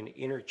elements and you can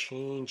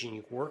interchange and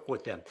you work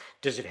with them.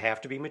 Does it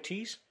have to be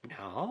Matisse?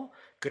 No.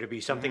 Could it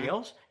be something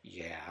else?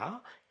 Yeah.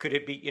 Could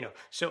it be,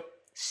 so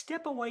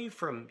step away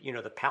from,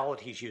 the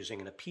palette he's using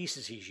and the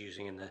pieces he's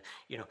using and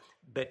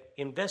but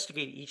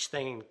investigate each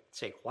thing and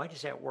say, why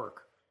does that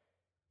work?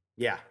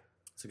 Yeah.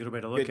 It's a good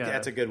way to look at it.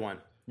 That's a good one.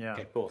 Yeah.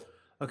 Okay, cool.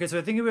 Okay, so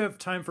I think we have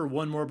time for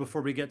one more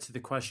before we get to the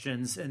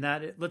questions, and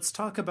let's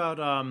talk about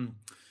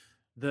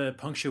the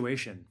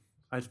punctuation.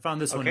 I found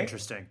this one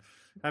interesting.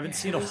 I haven't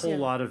seen a whole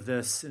lot of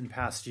this in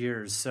past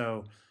years,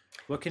 so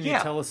what can you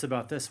tell us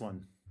about this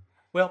one?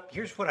 Well,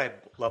 here's what I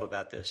love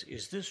about this,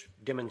 is this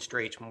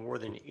demonstrates more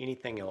than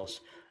anything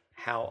else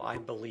how I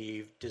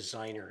believe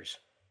designers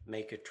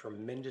make a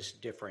tremendous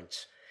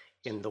difference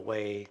in the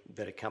way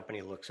that a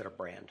company looks at a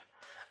brand.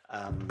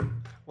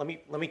 Let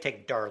me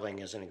take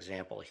Darling as an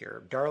example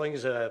here. Darling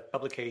is a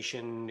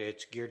publication.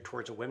 It's geared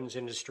towards a women's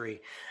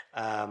industry,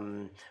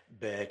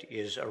 but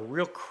is a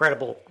real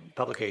credible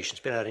publication. It's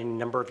been out a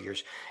number of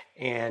years,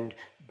 and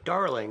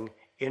Darling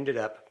ended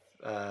up.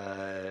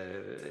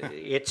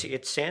 It's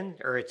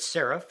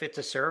serif. It's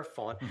a serif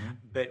font.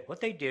 But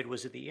what they did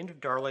was at the end of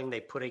Darling, they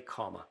put a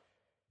comma.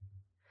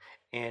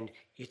 And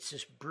it's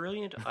this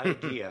brilliant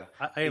idea.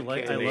 I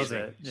love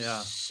it. Yeah.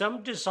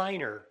 Some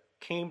designer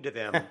came to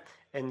them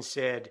and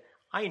said,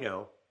 I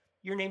know,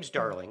 your name's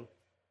Darling.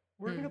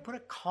 We're going to put a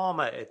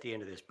comma at the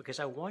end of this because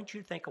I want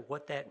you to think of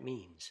what that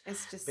means.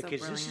 It's just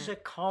because so this is a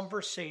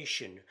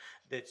conversation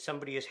that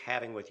somebody is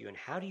having with you. And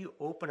how do you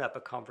open up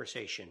a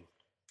conversation?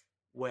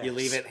 You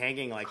leave it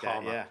hanging like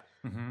comma. that,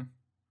 yeah. Mm-hmm.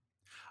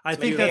 I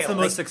think that's the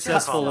most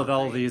successful of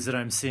all these that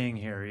I'm seeing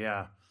here.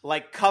 Yeah.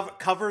 Like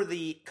cover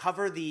the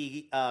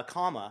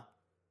comma,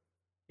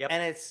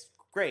 and it's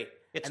great.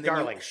 It's and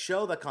Darling. You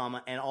show the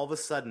comma, and all of a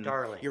sudden,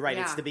 Darling. You're right.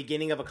 Yeah. It's the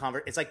beginning of a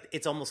conversation.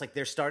 It's almost like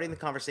they're starting the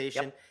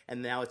conversation,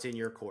 and now it's in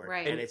your court.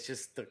 Right. And it's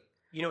just the.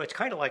 It's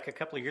kind of like a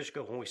couple of years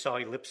ago when we saw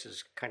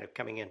ellipses kind of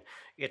coming in.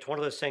 It's one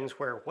of those things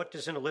where what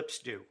does an ellipse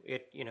do?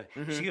 It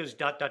see those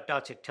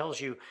dots. It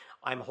tells you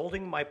I'm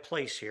holding my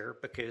place here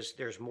because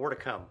there's more to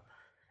come.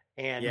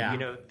 And,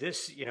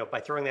 this,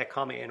 by throwing that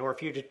comma in, or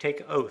if you to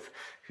take Oath,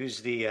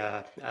 who's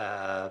the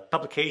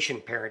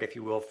publication parent, if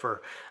you will,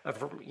 for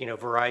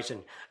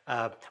Verizon,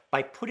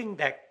 by putting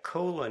that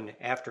colon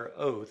after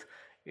Oath,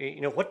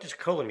 what does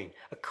colon mean?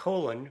 A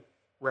colon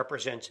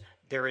represents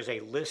there is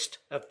a list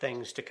of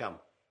things to come.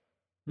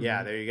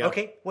 Yeah, there you go.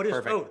 Okay, what is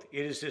Perfect. Oath?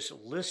 It is this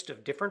list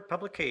of different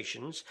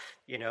publications.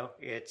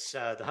 It's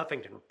the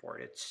Huffington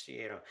Report. It's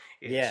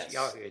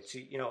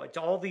it's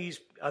all these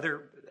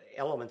other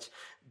elements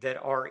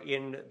that are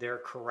in their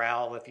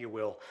corral, if you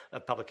will,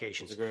 of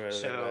publications.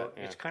 So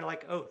it's kind of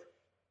like Oath,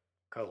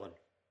 colon.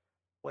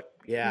 What?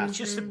 Yeah. It's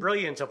just the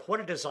brilliance of what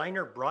a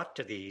designer brought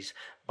to these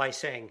by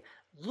saying,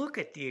 look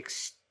at the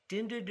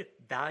extended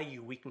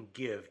value we can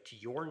give to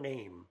your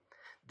name,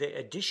 the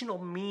additional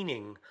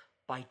meaning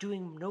by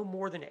doing no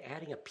more than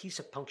adding a piece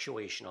of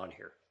punctuation on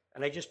here.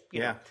 And I just,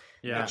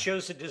 it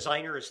shows the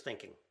designer is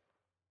thinking.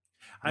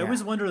 I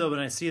always wonder though, when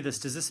I see this,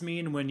 does this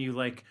mean when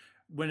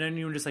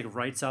anyone just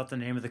writes out the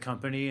name of the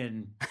company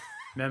in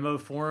memo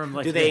form,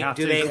 do they have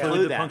to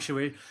include the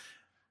punctuation?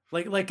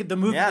 Like the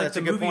movie, that's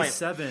the a good movie point.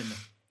 7.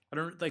 I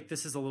don't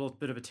this is a little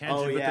bit of a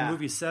tangent, but the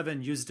movie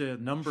 7 used a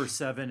number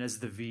 7 as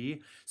the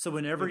V. So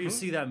whenever you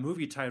see that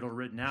movie title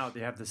written out,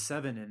 they have the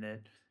 7 in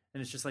it. And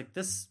it's just like,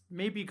 this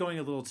may be going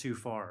a little too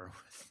far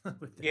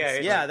with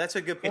this. Yeah, that's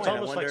a good point. It's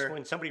almost like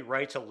when somebody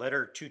writes a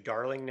letter to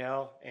Darling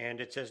now,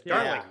 and it says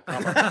Darling,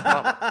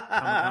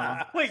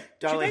 comma. Wait,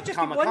 Darling, should that just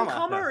comma, be one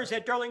comma, or is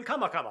that Darling,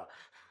 comma?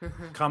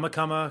 Comma,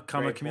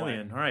 Great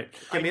chameleon. point. All right.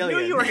 Chameleon.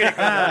 I knew you were going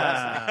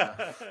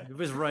to It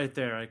was right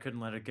there. I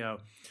couldn't let it go.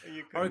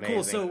 All right, Amazing.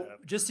 cool. So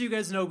just so you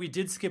guys know, we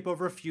did skip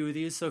over a few of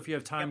these. So if you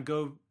have time,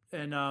 go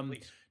and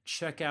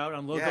check out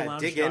on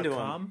dig into 'em.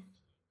 logolounge.com.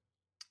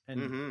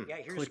 And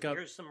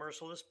here's the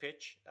merciless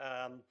pitch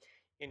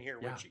in here,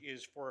 which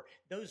is for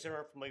those that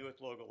aren't familiar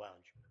with Logo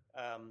Lounge.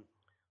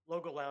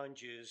 Logo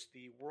Lounge is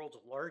the world's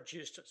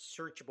largest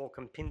searchable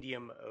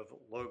compendium of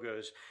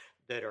logos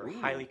that are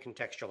highly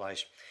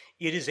contextualized.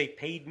 It is a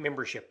paid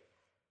membership.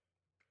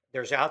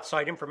 There's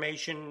outside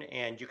information,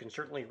 and you can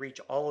certainly reach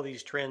all of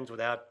these trends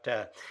without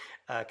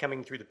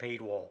coming through the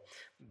paid wall.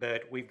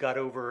 But we've got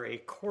over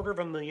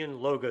 250,000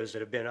 logos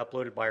that have been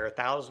uploaded by our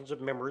thousands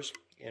of members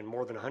in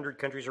more than 100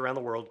 countries around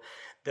the world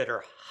that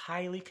are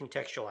highly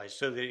contextualized.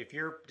 So that if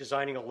you're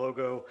designing a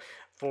logo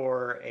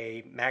for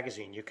a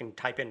magazine, you can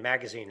type in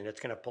magazine and it's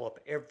going to pull up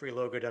every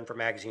logo done for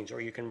magazines,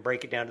 or you can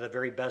break it down to the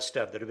very best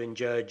stuff that have been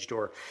judged,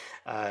 or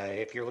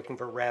if you're looking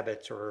for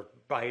rabbits, or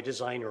by a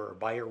designer, or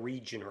by a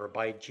region, or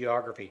by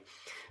geography.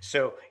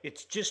 So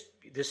it's just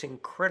this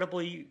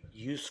incredibly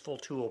useful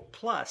tool.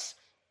 Plus,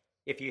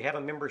 if you have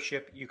a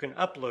membership, you can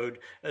upload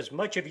as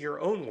much of your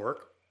own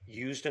work,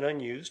 used and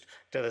unused,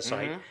 to the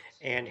site,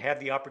 and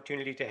have the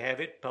opportunity to have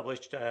it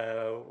published.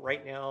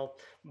 Right now,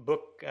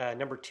 book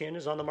number 10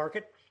 is on the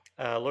market.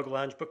 Logo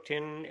Lounge book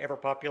 10, ever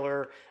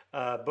popular.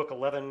 Book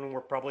 11,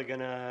 we're probably going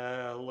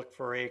to look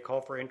for a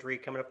call for entry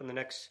coming up in the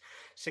next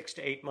 6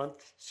 to 8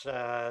 months.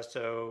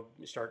 So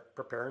start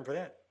preparing for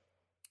that.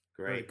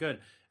 Great. Very good.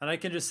 And I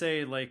can just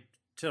say,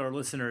 to our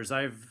listeners,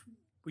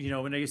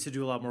 when I used to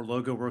do a lot more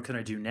logo work than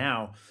I do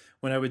now,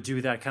 when I would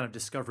do that kind of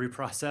discovery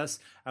process,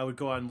 I would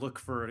go out and look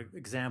for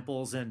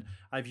examples. And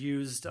I've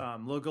used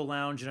Logo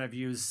Lounge, and I've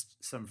used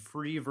some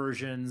free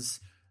versions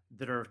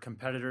that are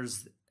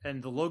competitors,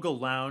 and the Logo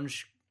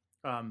Lounge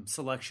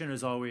selection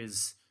is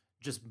always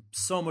just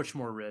so much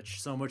more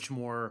rich, so much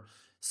more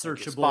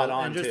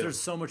searchable, and just there's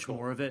so much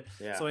more of it.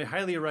 Yeah. So I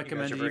highly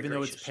recommend it, even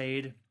though it's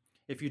paid.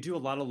 If you do a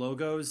lot of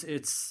logos,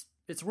 it's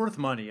worth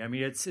money. I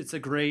mean, it's a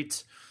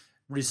great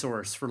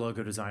resource for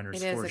logo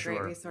designers. It is a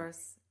great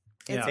resource.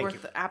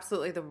 It's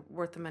absolutely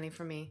worth the money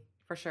for me,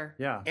 for sure.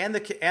 Yeah, and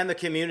the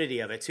community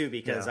of it too,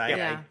 because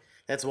I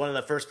that's one of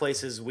the first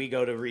places we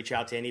go to reach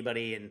out to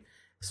anybody and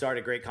start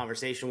a great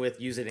conversation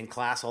with. Use it in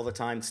class all the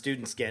time.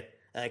 Students get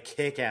a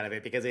kick out of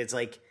it because it's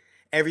like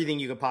everything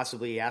you could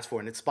possibly ask for,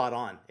 and it's spot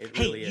on. It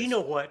really is. You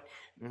know what?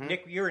 Mm-hmm.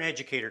 Nick, you're an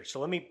educator, so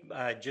let me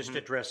just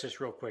address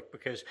this real quick,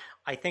 because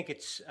I think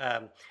it's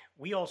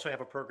we also have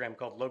a program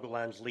called Logo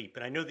Lounge Leap,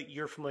 and I know that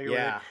you're familiar with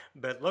it,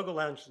 but Logo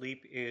Lounge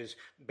Leap is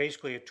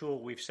basically a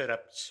tool we've set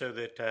up so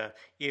that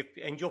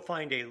and you'll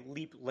find a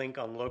Leap link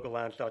on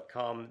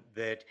logolounge.com,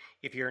 that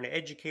if you're an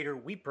educator,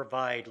 we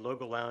provide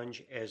Logo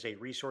Lounge as a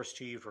resource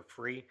to you for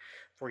free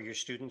for your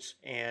students,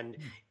 and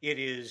it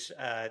is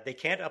they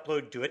can't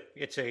upload to it.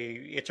 It's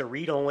a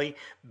read only,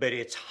 but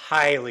it's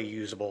highly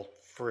usable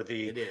for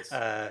the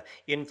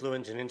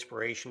influence and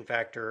inspiration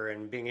factor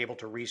and being able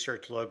to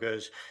research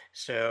logos.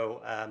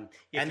 So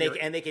and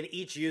they can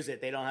each use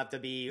it. They don't have to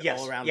be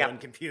all around one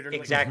computer.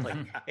 Exactly.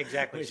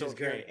 Exactly. So if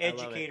you're an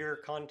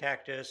educator,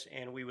 contact us,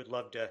 and we would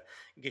love to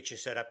get you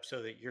set up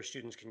so that your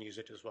students can use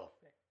it as well.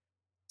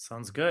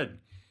 Sounds good.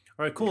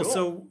 All right, cool.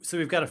 So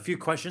we've got a few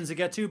questions to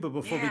get to, but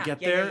before we get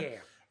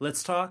there,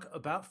 let's talk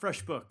about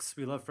FreshBooks.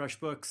 We love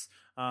FreshBooks.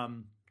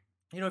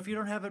 If you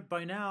don't have it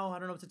by now, I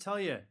don't know what to tell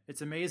you.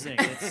 It's amazing.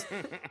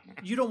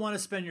 You don't want to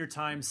spend your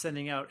time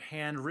sending out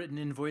handwritten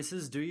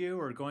invoices, do you?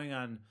 Or going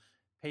on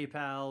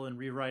PayPal and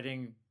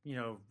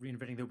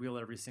reinventing the wheel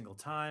every single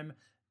time.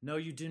 No,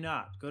 you do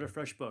not. Go to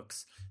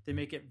FreshBooks. They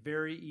make it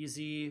very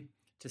easy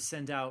to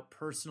send out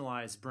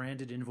personalized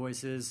branded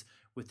invoices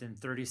within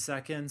 30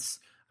 seconds.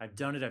 I've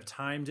done it. I've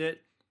timed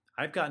it.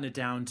 I've gotten it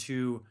down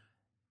to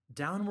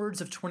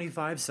downwards of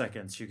 25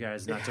 seconds, you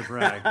guys, not to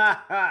brag.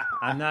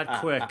 I'm that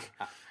quick.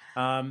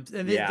 And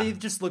they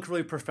just look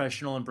really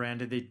professional and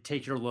branded. They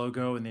take your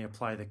logo and they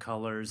apply the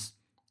colors.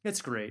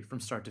 It's great from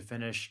start to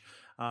finish.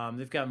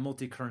 They've got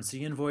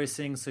multi-currency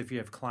invoicing. So if you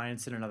have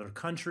clients in another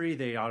country,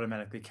 they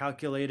automatically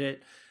calculate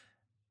it.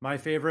 My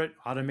favorite,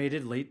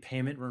 automated late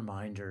payment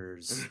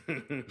reminders.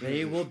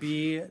 They will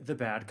be the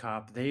bad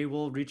cop. They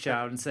will reach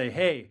out and say,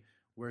 hey,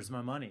 where's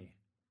my money?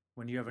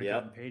 When you haven't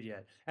gotten paid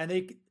yet. And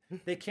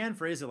they can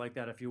phrase it like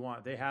that if you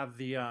want. They have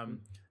the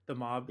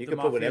mob. You can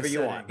put whatever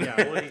you want. Yeah,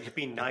 well, you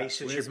be nice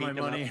as you're my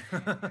money.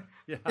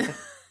 Yeah.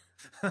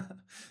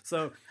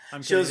 So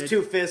I'm shows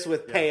kidding. 2 fists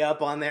with pay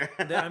up on there.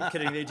 I'm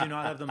kidding. They do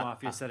not have the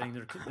mafia setting.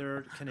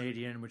 They're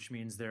Canadian, which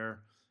means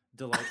they're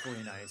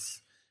delightfully nice.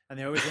 And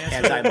they always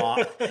answer anti-mob.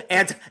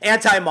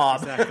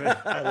 Exactly.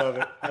 I love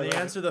it. And they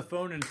answer the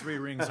phone in 3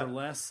 rings or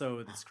less, so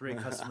it's great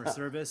customer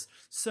service.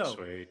 So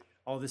sweet.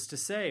 All this to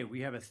say,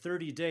 we have a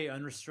 30-day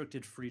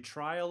unrestricted free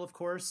trial, of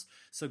course.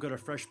 So go to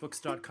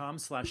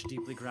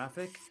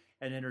freshbooks.com/deeplygraphic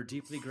and enter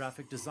Deeply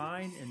Graphic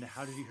Design in the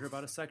How Did You Hear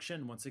About Us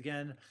section. Once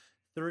again,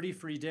 30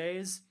 free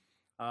days.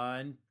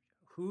 And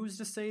who's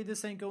to say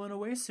this ain't going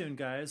away soon,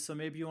 guys? So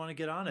maybe you want to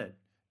get on it.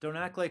 Don't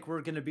act like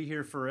we're going to be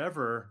here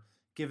forever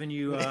giving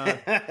you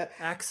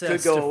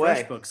access to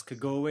FreshBooks. Could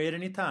go away at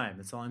any time.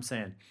 That's all I'm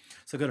saying.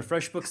 So go to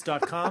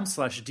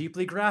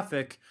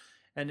freshbooks.com/deeplygraphic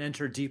and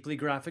enter Deeply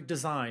Graphic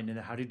Design in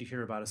the How Did You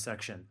Hear About Us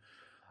section.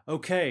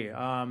 Okay,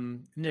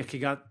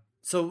 Nick,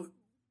 so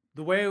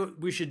the way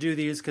we should do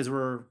these, because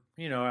we're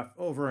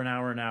over an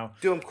hour now.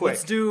 Do them quick.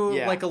 Let's do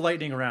like a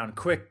lightning round,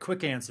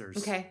 quick answers.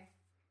 Okay.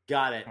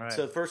 Got it. Right.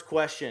 So the first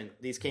question,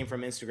 these came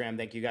from Instagram.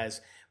 Thank you guys.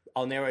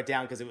 I'll narrow it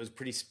down because it was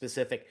pretty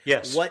specific.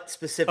 Yes. What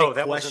specific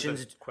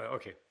questions?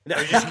 Okay.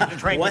 I was just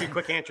trying to give you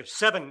quick answers.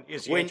 7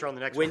 is the answer on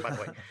the next one, by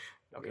the way.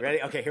 Okay.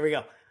 Ready? Okay, here we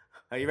go.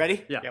 Are you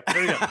ready? Yeah. Yep.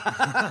 Here we go.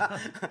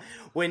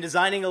 When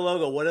designing a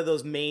logo, what are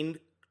those main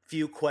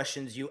few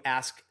questions you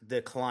ask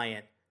the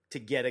client to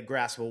get a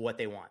grasp of what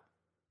they want?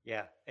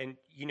 Yeah. And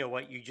you know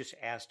what? You just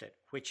asked it,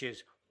 which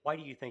is, why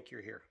do you think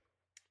you're here?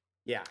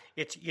 Yeah.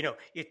 It's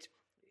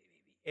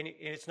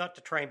not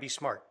to try and be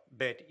smart,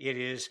 but it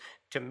is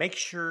to make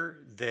sure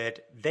that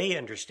they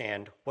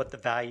understand what the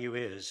value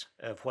is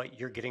of what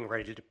you're getting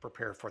ready to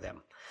prepare for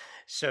them.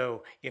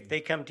 So if they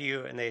come to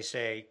you and they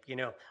say,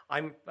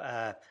 I'm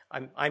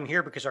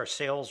here because our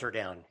sales are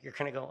down, you're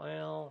kind of going,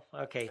 well,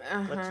 okay,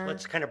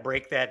 let's kind of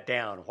break that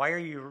down. Why are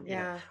you,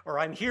 or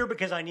I'm here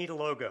because I need a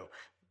logo.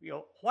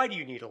 Why do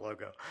you need a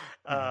logo?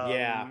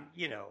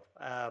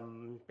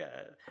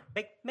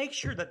 Make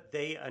sure that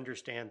they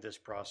understand this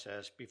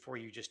process before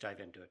you just dive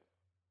into it.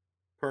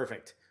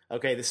 Perfect.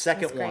 Okay, the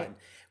second one,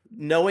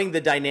 knowing the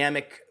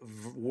dynamic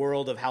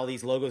world of how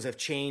these logos have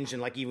changed,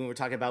 and like even we're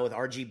talking about with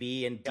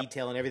RGB and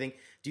detail and everything,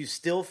 do you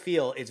still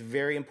feel it's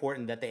very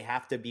important that they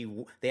have to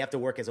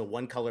work as a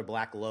one color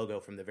black logo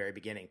from the very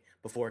beginning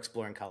before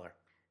exploring color?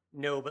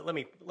 No, but let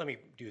me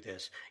do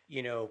this.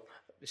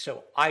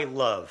 So I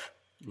love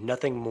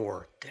nothing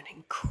more than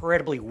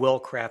incredibly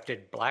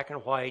well-crafted black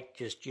and white,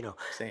 just,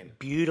 Same.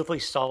 beautifully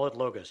solid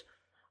logos.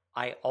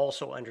 I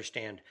also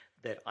understand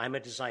that I'm a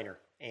designer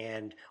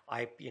and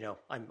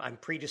I'm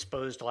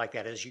predisposed to like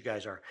that, as you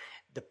guys are.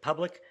 The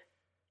public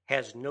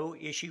has no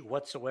issue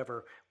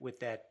whatsoever with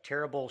that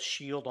terrible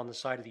shield on the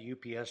side of the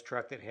UPS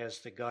truck that has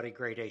the gaudy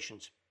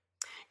gradations.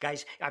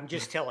 Guys, I'm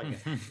just telling you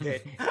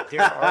that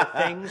there are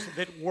things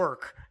that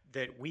work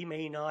that we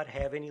may not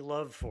have any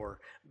love for,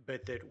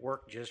 but that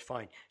work just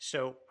fine.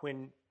 So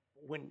when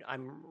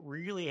I'm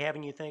really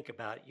having you think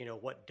about,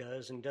 what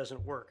does and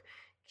doesn't work,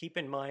 keep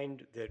in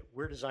mind that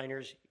we're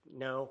designers.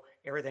 No,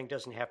 everything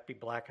doesn't have to be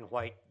black and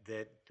white.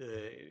 That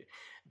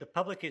the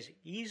public is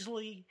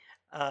easily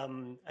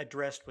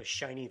addressed with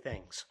shiny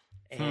things,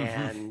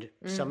 and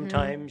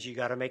sometimes you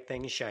got to make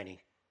things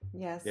shiny.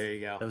 Yes, there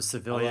you go. Those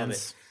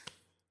civilians.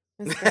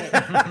 It's great.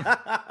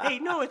 Hey,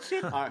 no,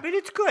 but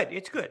it's good.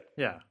 It's good.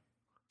 Yeah.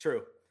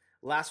 True.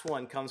 Last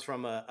one comes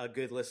from a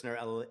good listener.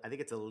 I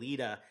think it's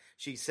Alita.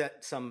 She sent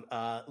some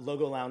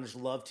Logo Lounge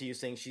love to you,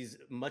 saying she's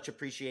much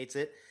appreciates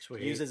it,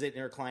 Sweet. uses it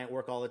in her client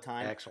work all the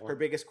time. Excellent. Her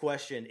biggest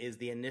question is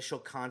the initial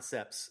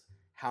concepts.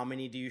 How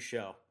many do you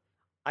show?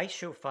 I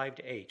show 5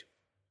 to 8.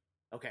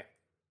 Okay.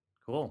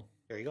 Cool.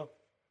 There you go.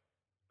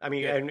 I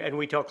mean, and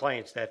we tell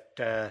clients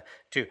that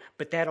too.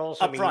 But that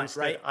also means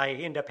right? that I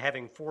end up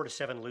having 4 to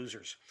 7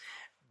 losers.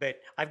 But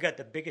I've got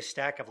the biggest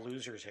stack of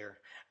losers here.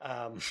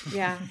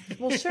 Yeah.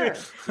 Well, sure.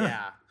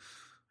 Yeah.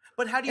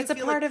 But how do you It's a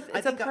feel? part like, of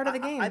it's a part of the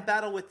game. I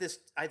battle with this.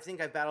 I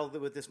think I've battled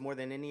with this more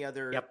than any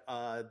other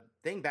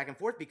thing back and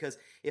forth, because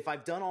if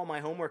I've done all my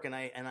homework and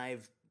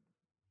I've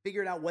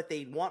figured out what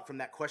they want from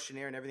that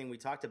questionnaire and everything we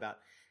talked about,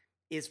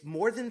 is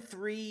more than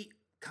 3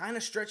 kind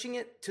of stretching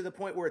it to the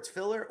point where it's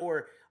filler,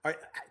 or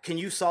can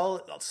you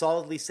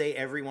solidly say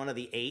every one of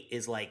the 8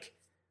 is like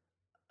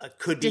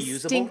could be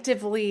usable,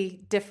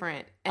 distinctively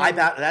different? And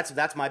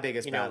that's my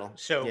biggest battle.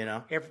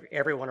 So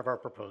every one of our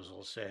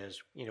proposals says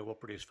we'll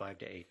produce 5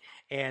 to 8,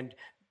 and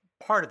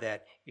part of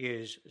that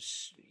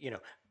is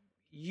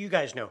you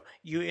guys know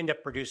you end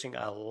up producing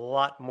a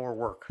lot more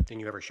work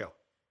than you ever show.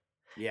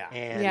 Yeah.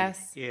 And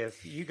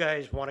if you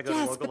guys want to go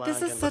to Logo Lounge,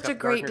 this is such a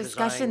great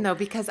discussion, though,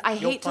 because I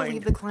hate to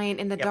leave the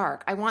client in the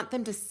dark. I want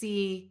them to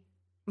see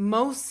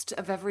most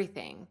of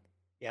everything.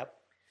 Yep.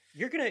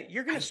 You're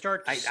gonna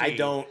start to see. I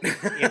don't.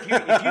 if you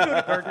go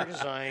to Gardner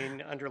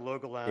Design under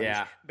Logo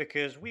Lounge,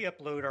 because we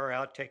upload our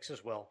outtakes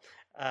as well.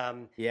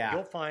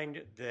 You'll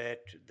find that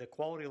the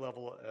quality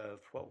level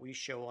of what we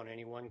show on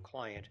any one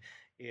client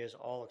is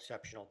all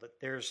exceptional. That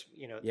there's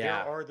there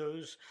are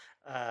those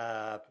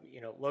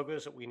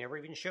logos that we never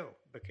even show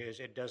because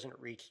it doesn't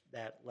reach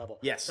that level.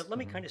 Yes. But let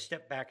me kind of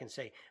step back and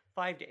say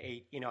 5 to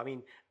 8. I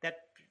mean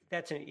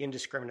that's an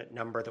indiscriminate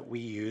number that we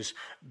use,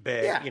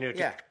 but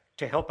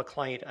to help a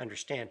client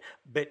understand.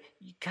 But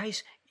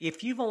guys,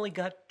 if you've only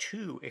got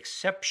 2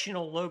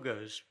 exceptional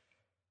logos,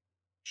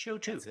 show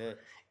 2. That's it.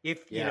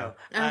 If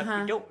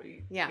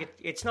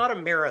it's not a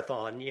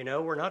marathon.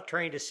 We're not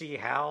trying to see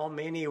how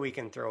many we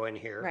can throw in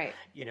here. Right.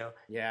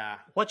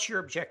 What's your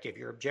objective?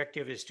 Your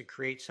objective is to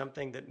create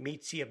something that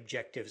meets the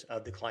objectives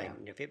of the client.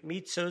 And if it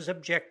meets those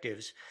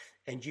objectives,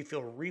 and you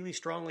feel really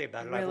strongly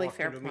about it, I've walked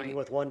into a meeting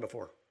with one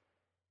before.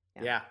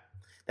 Yeah.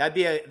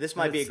 This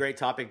might be a great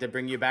topic to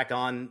bring you back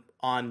on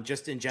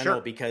just in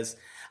general, because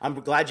I'm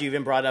glad you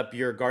even brought up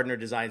your Gardner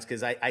designs,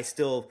 because I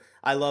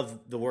love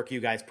the work you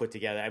guys put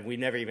together. And we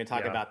never even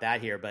talk about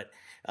that here, but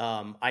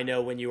I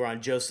know when you were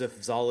on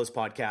Joseph Zala's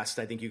podcast,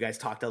 I think you guys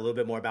talked a little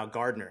bit more about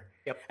Gardner.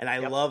 Yep. And I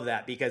love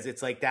that, because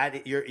it's like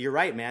that. You're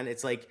right, man.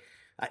 It's like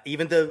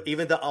even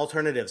the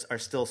alternatives are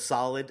still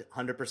solid,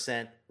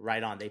 100%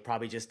 right on. They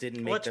probably just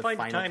didn't make the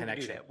final connection. To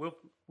do that.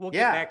 We'll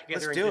get back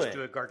together and just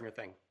do a Gardner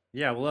thing.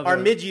 Yeah, we'll have our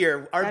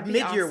mid-year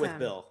with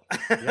Bill.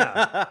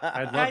 Yeah,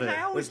 I'd love Guys, it.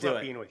 I always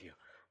love being with you.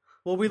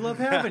 Well, we love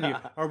having you.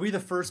 Are we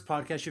the first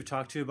podcast you've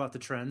talked to about the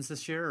trends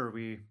this year, or are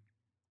we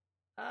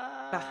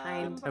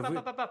behind? Do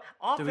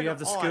we have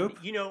the scoop?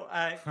 You're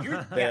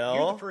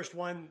the first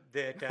one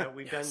that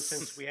we've done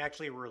since we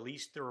actually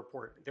released the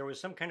report. There was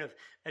some kind of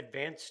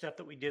advanced stuff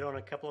that we did on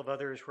a couple of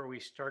others where we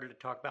started to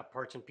talk about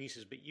parts and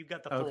pieces, but you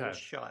got the full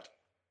shot.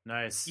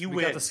 Nice.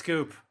 We got the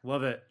scoop.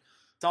 Love it.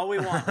 It's all we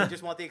want. We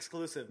just want the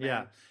exclusive, man.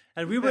 Yeah.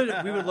 And we would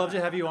love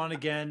to have you on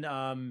again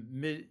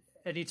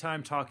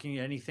anytime talking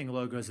anything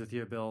logos with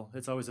you, Bill.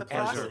 It's always a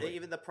pleasure.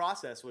 Even the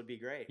process would be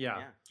great.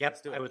 Yeah.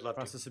 Yep. I would love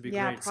to. Process would be great.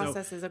 Yeah,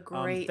 process is a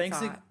great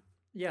thought.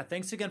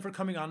 Thanks again for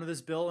coming on to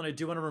this, Bill. And I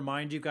do want to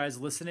remind you guys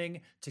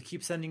listening to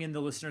keep sending in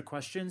the listener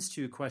questions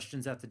to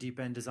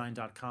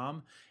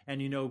questions@thedeependdesign.com.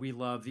 And we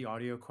love the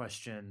audio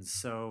questions.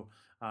 So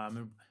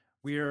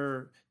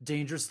we're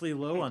dangerously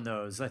low on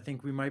those. I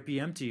think we might be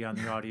empty on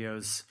the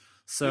audios.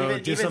 So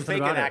do something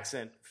about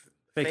it.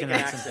 Fake an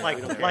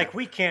accent. Like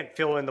we can't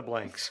fill in the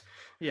blanks.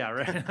 Yeah,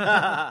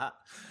 right.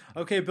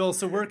 Okay, Bill.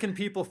 So where can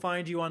people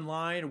find you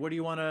online? What do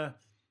you want to?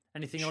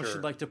 Anything else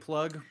you'd like to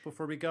plug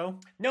before we go?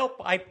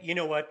 Nope. You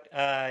know what?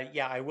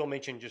 I will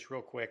mention just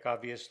real quick.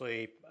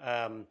 Obviously,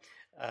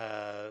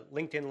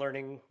 LinkedIn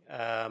Learning,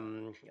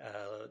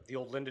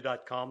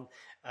 theoldlynda.com.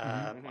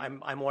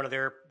 I'm one of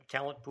their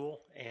talent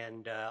pool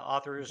and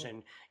authors,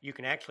 and you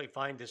can actually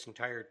find this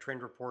entire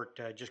trend report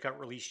just got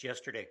released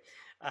yesterday,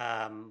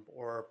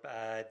 or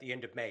at the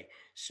end of May.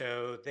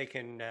 So they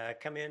can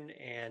come in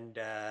and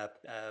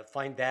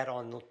find that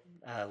on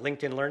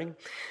LinkedIn Learning.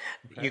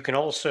 Okay. You can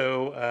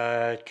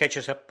also catch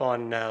us up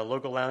on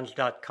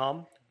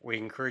logolounge.com. We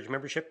encourage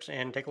memberships,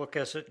 and take a look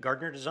at us at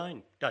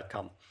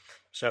gardnerdesign.com.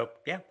 So,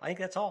 yeah, I think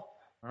that's all.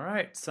 All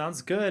right.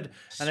 Sounds good.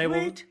 Sweet. And I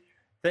will,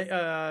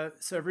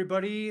 so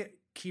everybody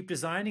keep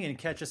designing, and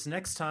catch us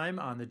next time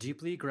on the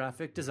Deeply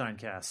Graphic Design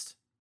Cast.